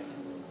projects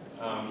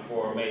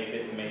for May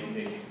 5th and May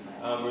 6th.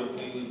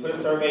 We put a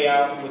survey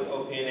out with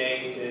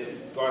OPNA to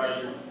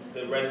garner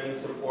the resident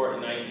support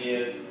and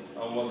ideas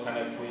on what kind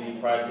of community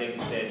projects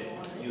that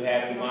you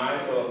have in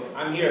mind. So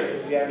I'm here, so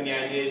if you have any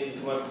ideas, you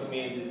can come up to me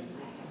and just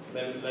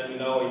let me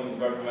know, or you can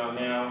work them out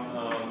now,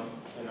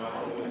 and I'll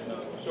tell you what you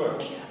know. Sure.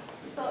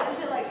 So is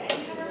it like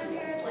any kind of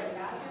repairs, like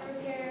bathroom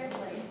repairs,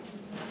 like?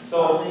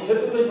 So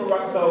typically for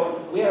rock, so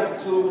we have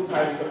 2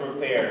 types of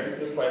repairs.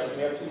 Good question.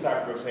 We have 2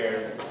 types of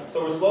repairs.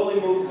 So we're slowly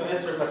moving, to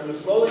answer your question, we're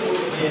slowly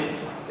moving into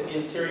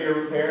interior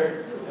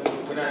repairs, and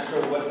we're not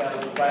sure what that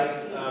looks like.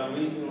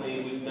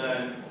 Recently we've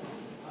done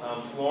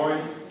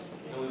flooring,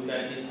 and we've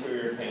done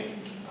interior paint.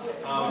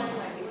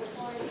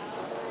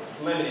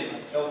 Limited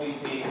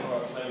LVP or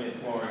limited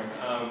flooring,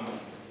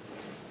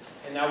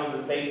 and that was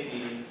a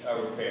safety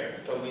repair.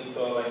 So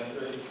like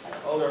there's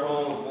older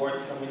home with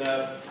boards coming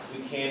up,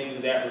 we can do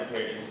that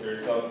repair interior.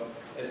 So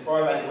as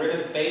far as like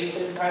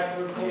renovation type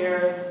of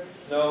repairs,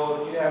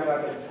 no. If you have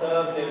like a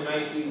tub that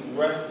might be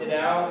rusted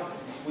out,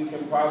 we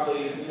can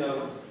probably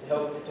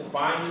help to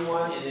find you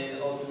one, and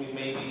then ultimately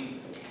maybe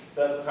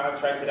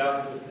subcontract it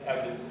out to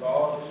have it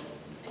installed.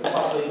 It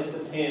probably just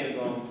depends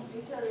on.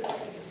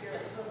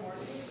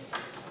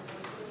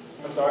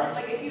 I'm sorry?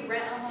 Like if you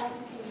rent a home,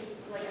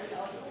 like you're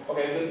eligible?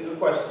 Okay, good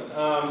question.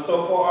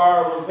 So for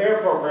our repair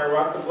program,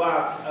 Rock the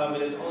Block,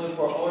 it is only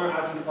for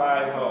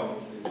owner-occupied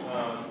homes.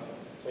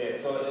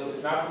 So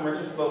it's not for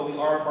renters, but we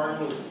are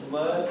partnering with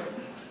SMUD,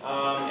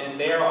 and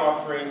they are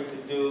offering to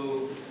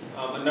do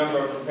a number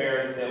of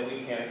repairs that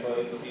we can. So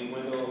it could be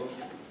window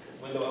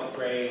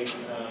upgrade,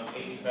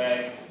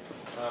 HVAC,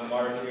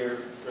 water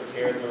heater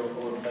repairs or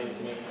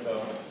replacement.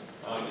 So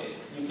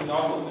you can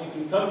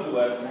come to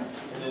us,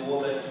 and then we'll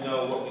let you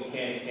know what we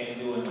can and can't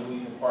do, and who we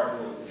can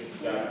partner with to get the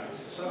job.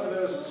 Some of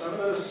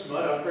those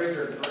SMUD upgrades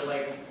are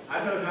like, I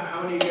don't know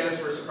how many of you guys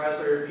were surprised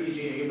by your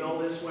PG&E bill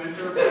this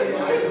winter, but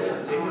mine was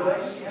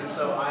ridiculous. And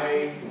so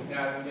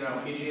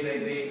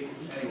PG&E,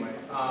 anyway.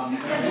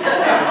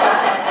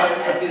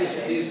 But these,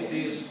 if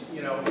you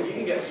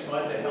can get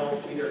SMUD to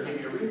help either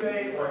give you a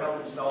rebate or help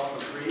install it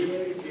for free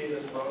via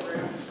this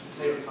program,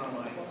 save a ton of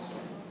money.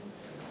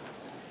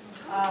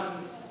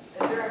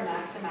 Is there a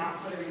max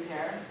amount for the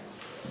repair?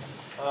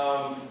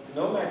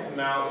 No max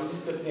amount. It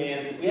just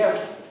depends.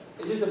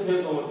 It just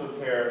depends on what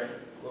repair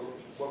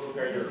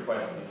you're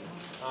requesting.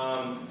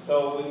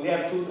 So we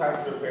have 2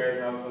 types of repairs,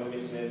 and I was going to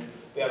mention this.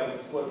 We have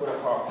what are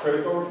called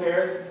critical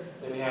repairs,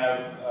 then we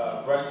have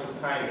brush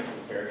with kindness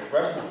repairs.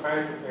 Brush with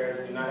kindness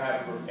repairs do not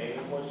have a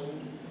repayment portion.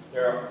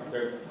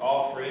 They're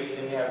all free, and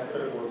then we have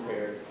critical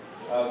repairs.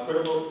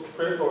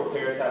 Critical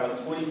repairs have a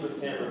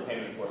 20%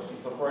 repayment portion.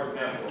 So for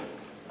example,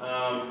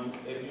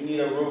 if you need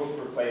a roof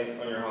replaced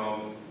on your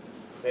home,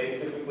 they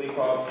typically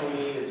cost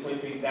 $20,000 to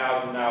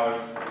 $23,000.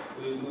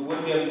 We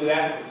wouldn't be able to do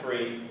that for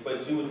free,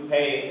 but you would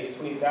pay, if it's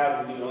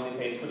 $20,000, you would only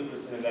pay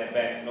 20% of that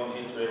back, no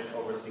interest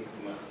over 60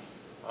 months.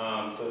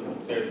 So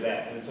there's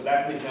that. And so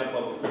that's an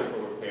example of a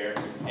critical repair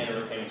and a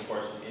repayment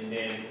portion. And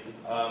then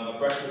a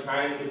brush with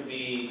kindness would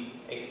be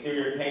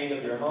exterior painting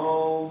of your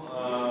home,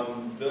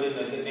 building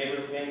a good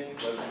neighbor fence,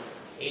 with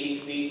 80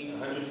 feet,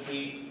 100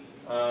 feet.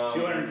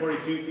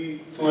 242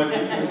 feet. 200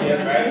 feet,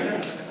 yeah, right?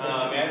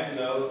 Matthew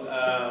knows.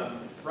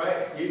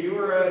 Right, you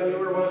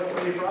were one of the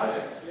community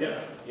projects.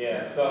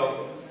 Yeah.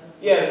 So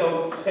take a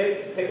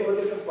look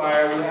at the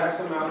flyer. We have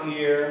some out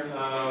here.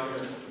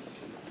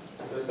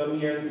 There's some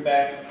here in the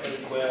back as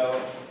well.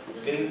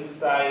 Visit the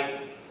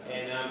site,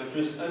 and if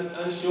you're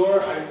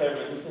unsure, I just have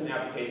an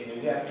application.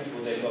 And we have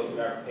people that go through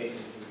the application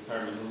to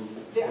determine who.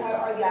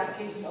 Are the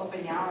applications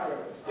open now, or?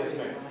 Yes,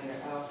 ma'am.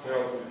 They're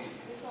open.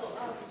 So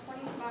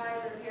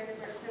 25 repairs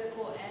for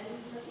critical and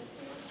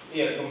emergency?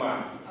 Yeah,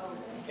 combined. Oh,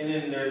 okay. And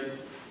then there's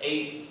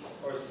 8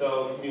 or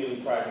so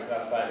community projects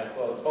outside that.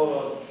 So a total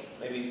of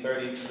maybe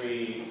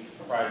 33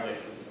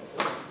 projects.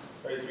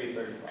 33,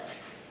 35.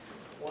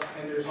 Well,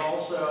 and there's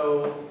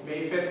also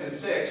May 5th and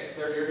 6th,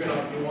 you're going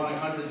to be wanting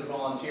hundreds of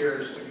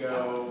volunteers to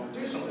go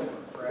do some work,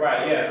 right?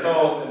 Right, yeah,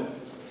 so,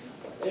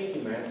 thank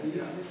you, man.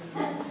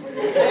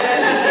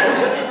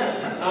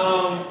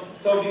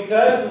 So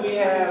because we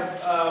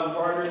have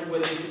partnered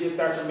with the City of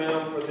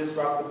Sacramento for this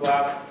Rock the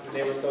Block, and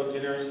they were so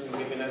generous in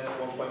giving us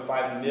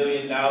 $1.5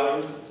 million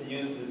to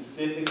use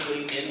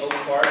specifically in Oak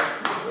Park.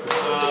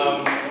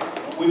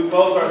 We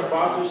closed our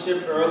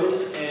sponsorship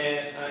early,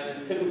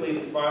 and typically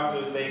the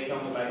sponsors, they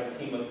come with like a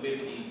team of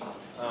 50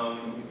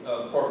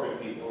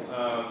 corporate people.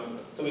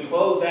 So we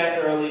closed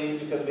that early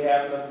because we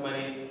have enough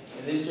money,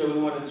 and this year we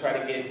wanted to try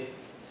to get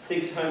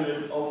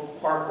 600 Oak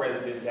Park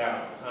residents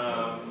out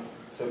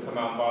to to come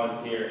out and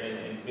volunteer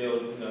and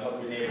build, you know,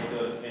 help your neighbor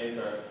build a fence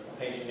or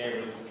paint your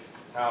neighbor's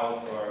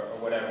house or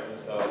whatever.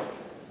 So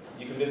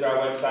you can visit our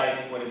website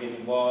if you want to get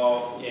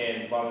involved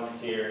and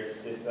volunteer.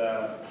 It's just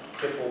a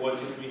simple 1,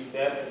 2, 3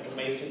 steps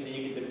information. Then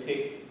you get to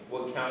pick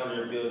what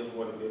calendar build you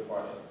want to be a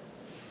part of.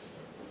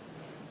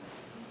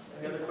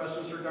 Any other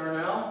questions for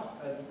Darnell?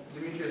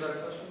 Dimitri, is that a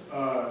question?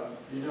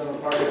 You doing a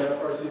party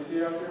at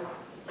FRCC out here?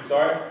 I'm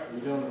sorry? You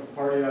doing a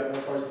party at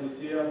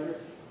FRCC out here?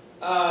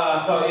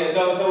 Oh yeah,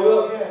 no,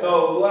 so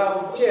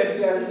if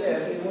you guys,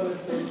 if you want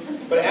us to.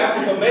 But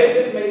after, so May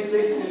 5th, May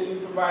 6th, we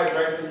provide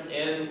breakfast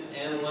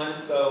and lunch,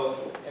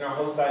 so in our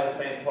host site in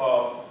St.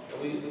 Paul,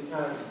 we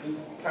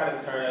kind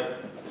of turn up,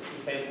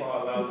 St.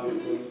 Paul allows us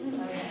to.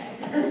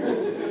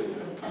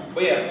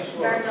 But yeah, for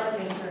sure.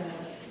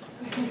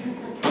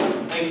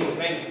 Thank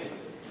you.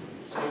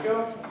 Go.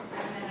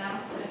 An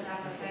announcement, if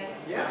that's okay.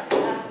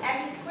 Yeah.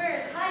 Aggie Square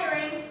is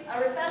hiring a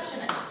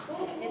receptionist.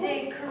 It's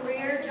a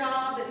career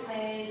job. It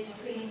pays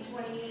between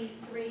 $23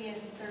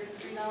 and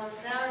 $33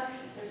 an hour.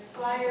 There's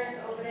flyers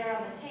over there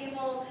on the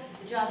table.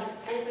 The job is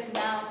open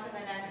now for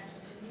the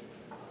next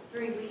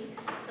 3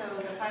 weeks. So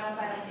the final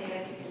date,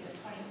 I think, is the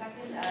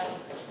 22nd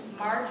of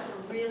March.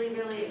 We're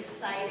really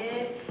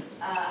excited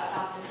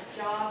about this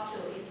job. So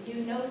if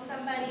you know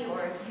somebody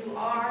or if you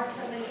are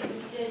somebody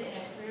interested in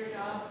a career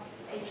job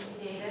at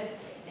UC Davis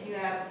and you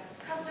have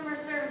customer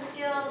service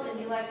skills and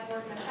you like to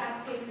work in a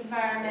fast-paced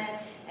environment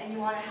and you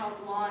want to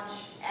help launch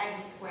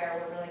Aggie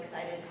Square, we're really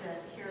excited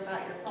to hear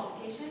about your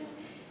qualifications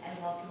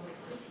and welcome you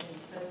to the team.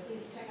 So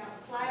please check out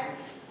the flyer.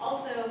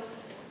 Also,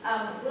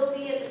 we'll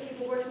be at the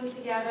People Working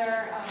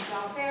Together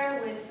job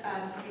fair with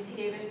UC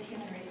Davis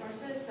Human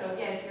Resources. So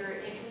again, if you're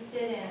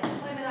interested in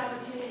employment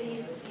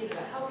opportunities with either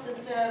the health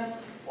system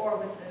or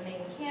with the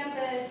main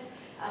campus,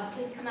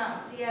 please come out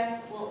and see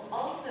us. We'll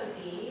also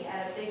be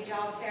at a big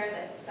job fair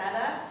that's set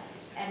up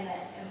and the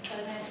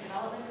Employment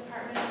Development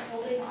Department is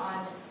holding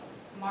on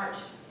March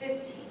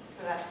 15th.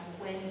 So that's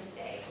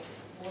Wednesday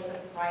for the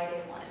Friday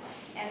one.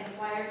 And the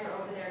flyers are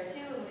over there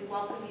too, and we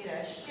welcome you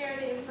to share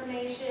the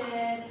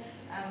information,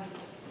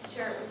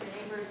 share it with your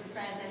neighbors and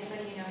friends,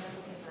 anybody you know who's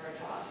looking for a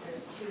job.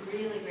 There's 2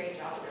 really great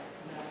job fairs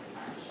coming up in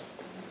March.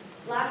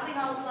 Last thing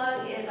I'll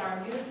plug is our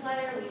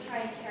newsletter. We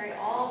try and carry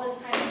all this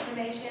kind of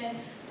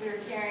information.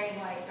 We're carrying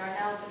like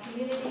Darnell's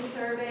community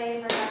survey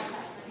for Habitat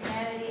for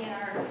Humanity in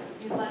our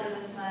newsletter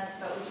this month,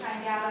 but we try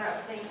and gather up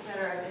things that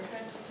are of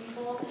interest to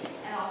people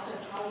and also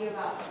tell you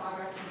about the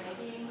progress we're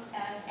making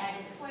at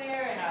Aggie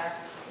Square and our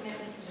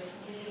commitments to the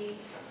community.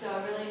 So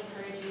I really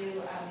encourage you,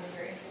 if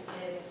you're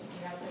interested in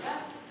keeping up with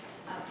us,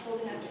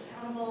 holding us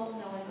accountable,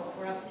 knowing what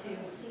we're up to,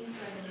 please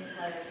join the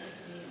newsletter because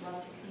we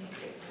love to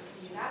communicate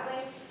with you that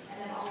way.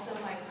 And then also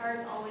my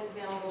card's always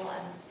available.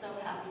 I'm so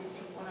happy to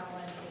take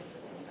one-on-one meetings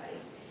with anybody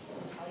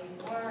and tell you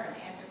more and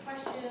answer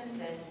questions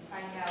and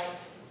find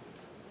out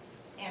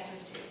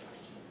answers to your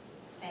questions.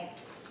 Thanks.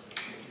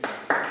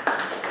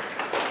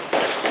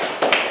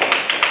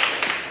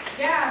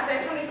 Yeah, so I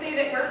just want to say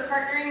that we're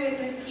partnering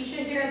with Ms.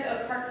 Keisha here at the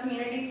Oak Park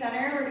Community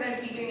Center. We're going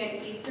to be doing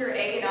an Easter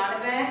egg and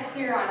on event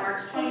here on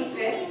March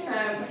 25th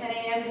from 10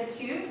 a.m. to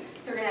 2.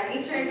 So we're going to have an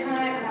Easter egg hunt,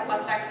 we're going to have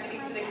lots of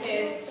activities for the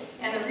kids.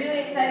 And the really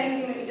exciting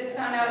thing that we just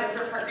found out is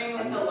we're partnering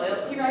with the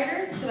Loyalty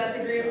Riders. So that's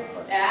a group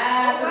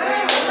that's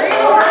bring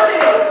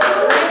horses.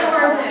 So we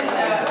haven't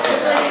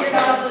really figured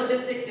out the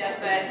logistics yet,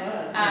 but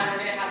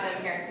we're going to have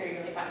them here. It's going to be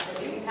really fun. So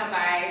you can come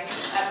by,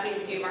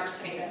 please do March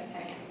 25th,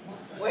 10 a.m.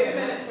 Wait a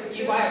minute,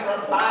 you might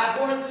run 5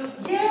 horses?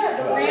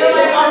 Yeah.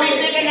 Really? I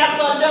mean, big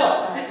enough for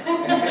adults.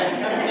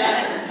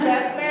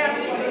 That's ma'am,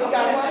 you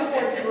got 1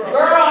 horse.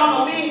 Girl,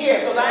 I'm gonna be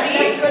here, because I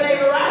ain't never been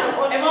able to ride a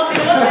horse. And we'll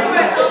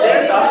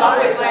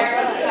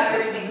have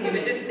everything too,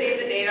 but just save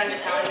the date on your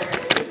calendar.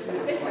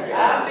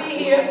 I'll be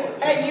here.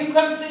 Hey, you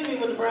come see me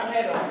with the brown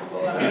hat on.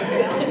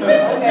 Okay,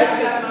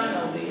 I got mine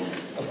on then.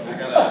 I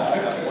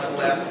got one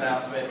last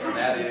announcement, and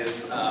that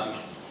is,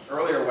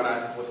 earlier when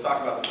I was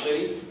talking about the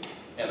city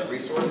and the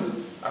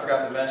resources, I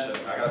forgot to mention,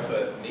 I got to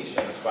put Nisha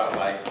in the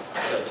spotlight,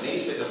 because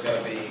Nisha is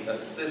going to be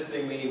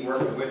assisting me,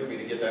 working with me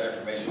to get that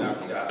information out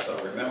to you guys. So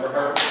remember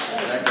her.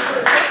 Thank you.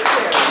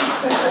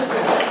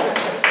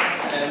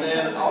 And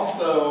then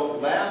also,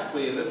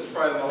 lastly, and this is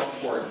probably the most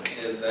important,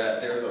 is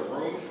that there's a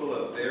room full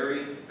of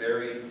very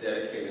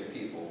dedicated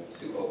people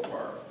to Oak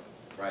Park,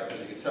 right?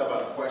 Because you can tell by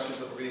the questions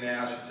that were being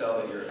asked, you can tell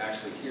that you're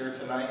actually here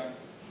tonight,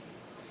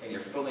 and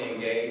you're fully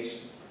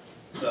engaged.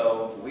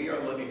 So we are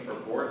looking for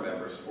board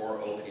members for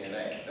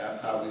OPNA. That's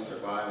how we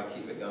survive and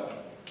keep it going.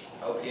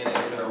 OPNA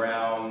has been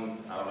around,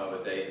 I don't know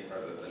the date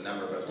or the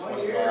number, but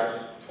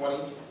 25,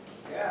 20?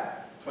 Yeah.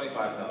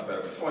 25 sounds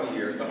better, but 20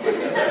 years, something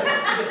like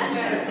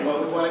that.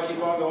 But we want to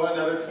keep on going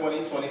another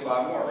 20,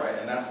 25 more, right?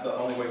 And that's the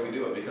only way we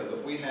do it, because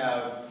if we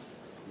have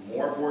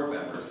more board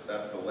members,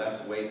 that's the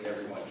less weight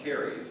everyone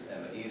carries,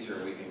 and the easier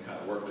we can kind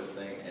of work this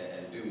thing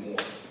and do more.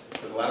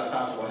 Because a lot of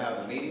times we'll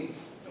have the meetings,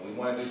 we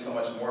want to do so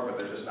much more, but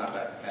there's just not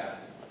that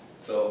capacity.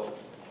 So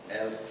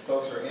as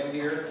folks are in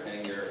here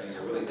and you're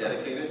really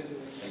dedicated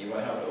and you want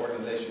to help the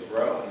organization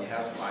grow and you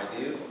have some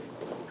ideas,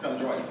 come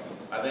join us.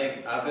 I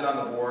think I've been on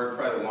the board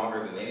probably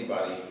longer than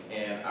anybody,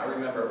 and I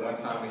remember at one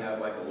time we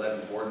had like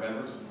 11 board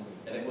members,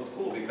 and it was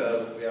cool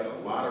because we had a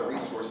lot of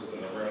resources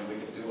in the room. We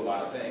could do a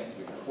lot of things.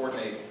 We could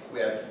coordinate. We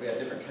had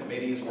different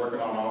committees working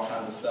on all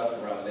kinds of stuff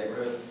around the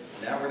neighborhood.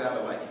 Now we're down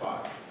to like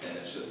 5, and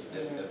it's just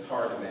it's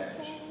hard to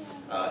manage.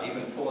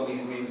 Even pulling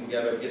these meetings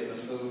together, getting the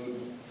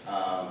food,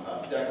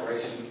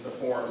 decorations, the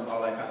forms,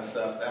 all that kind of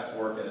stuff, that's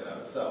work in and of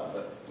itself.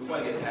 But we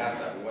want to get past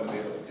that. We want to be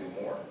able to do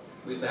more.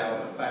 We used to have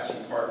a flashy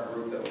park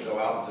group that would go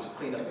out and just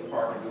clean up the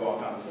park and do all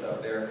kinds of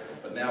stuff there.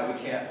 But now we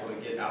can't really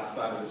get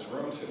outside of this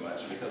room too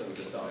much because we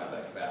just don't have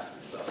that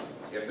capacity. So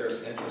if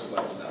there's interest,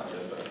 let us know.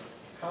 Yes, sir.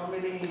 How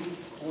many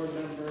board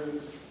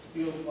members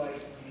feels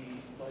like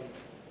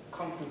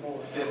comfortable?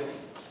 50.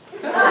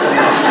 The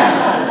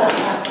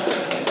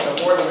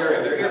more the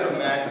merrier. There is a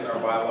max in our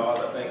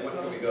bylaws. I think. What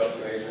can we go up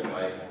to, Adrian?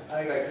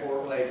 I think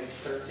like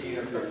 13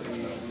 or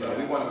 15. So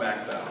we want to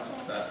max out.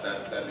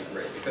 That'd be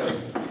great because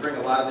we bring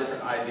a lot of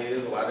different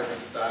ideas, a lot of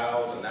different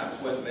styles, and that's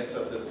what makes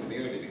up this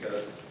community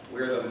because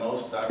we're the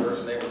most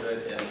diverse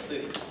neighborhood in the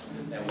city,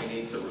 and we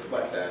need to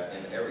reflect that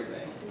in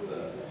everything.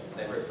 The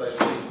neighborhood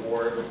association,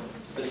 boards,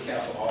 city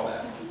council, all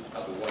that.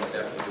 We want to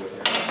definitely do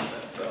it here.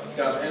 So if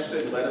you guys are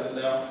interested, let us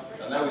know.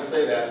 I know we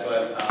say that,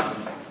 but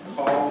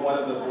call one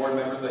of the board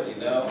members that you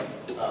know.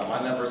 My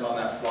number's on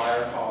that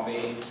flyer. Call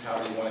me.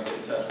 However you want to get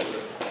in touch with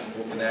us.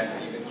 We'll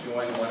connect. You can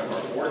join one of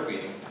our board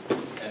meetings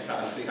and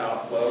kind of see how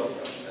it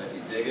flows. And if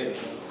you dig it,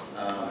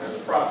 there's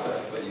a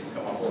process, but you can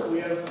come on board. We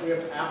have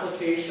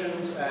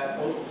applications at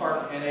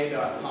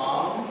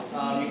oakparkna.com.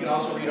 You can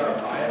also read our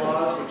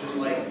bylaws, which is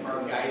like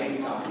our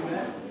guiding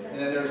document. And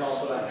then there's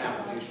also an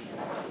application.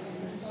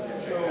 So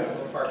check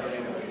out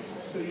oakparkna.com.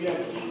 So you have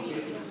 8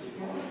 vacancies?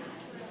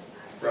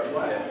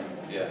 Roughly,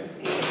 yeah.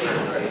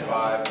 We're at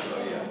 5, so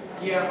yeah.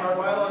 Yeah, our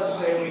bylaws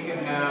say we can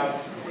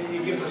have,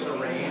 it gives us a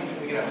range,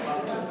 we can have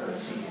up to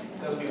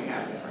 13. Doesn't mean we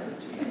have to have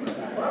 13, but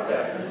we're up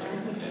there.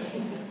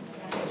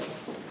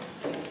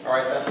 All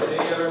right, that's it.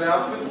 Any other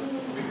announcements?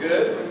 We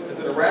good? Is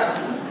it a wrap? I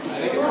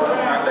think it's a wrap. All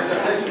right,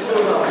 let's take some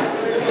food home.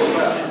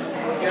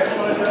 Okay,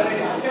 everyone,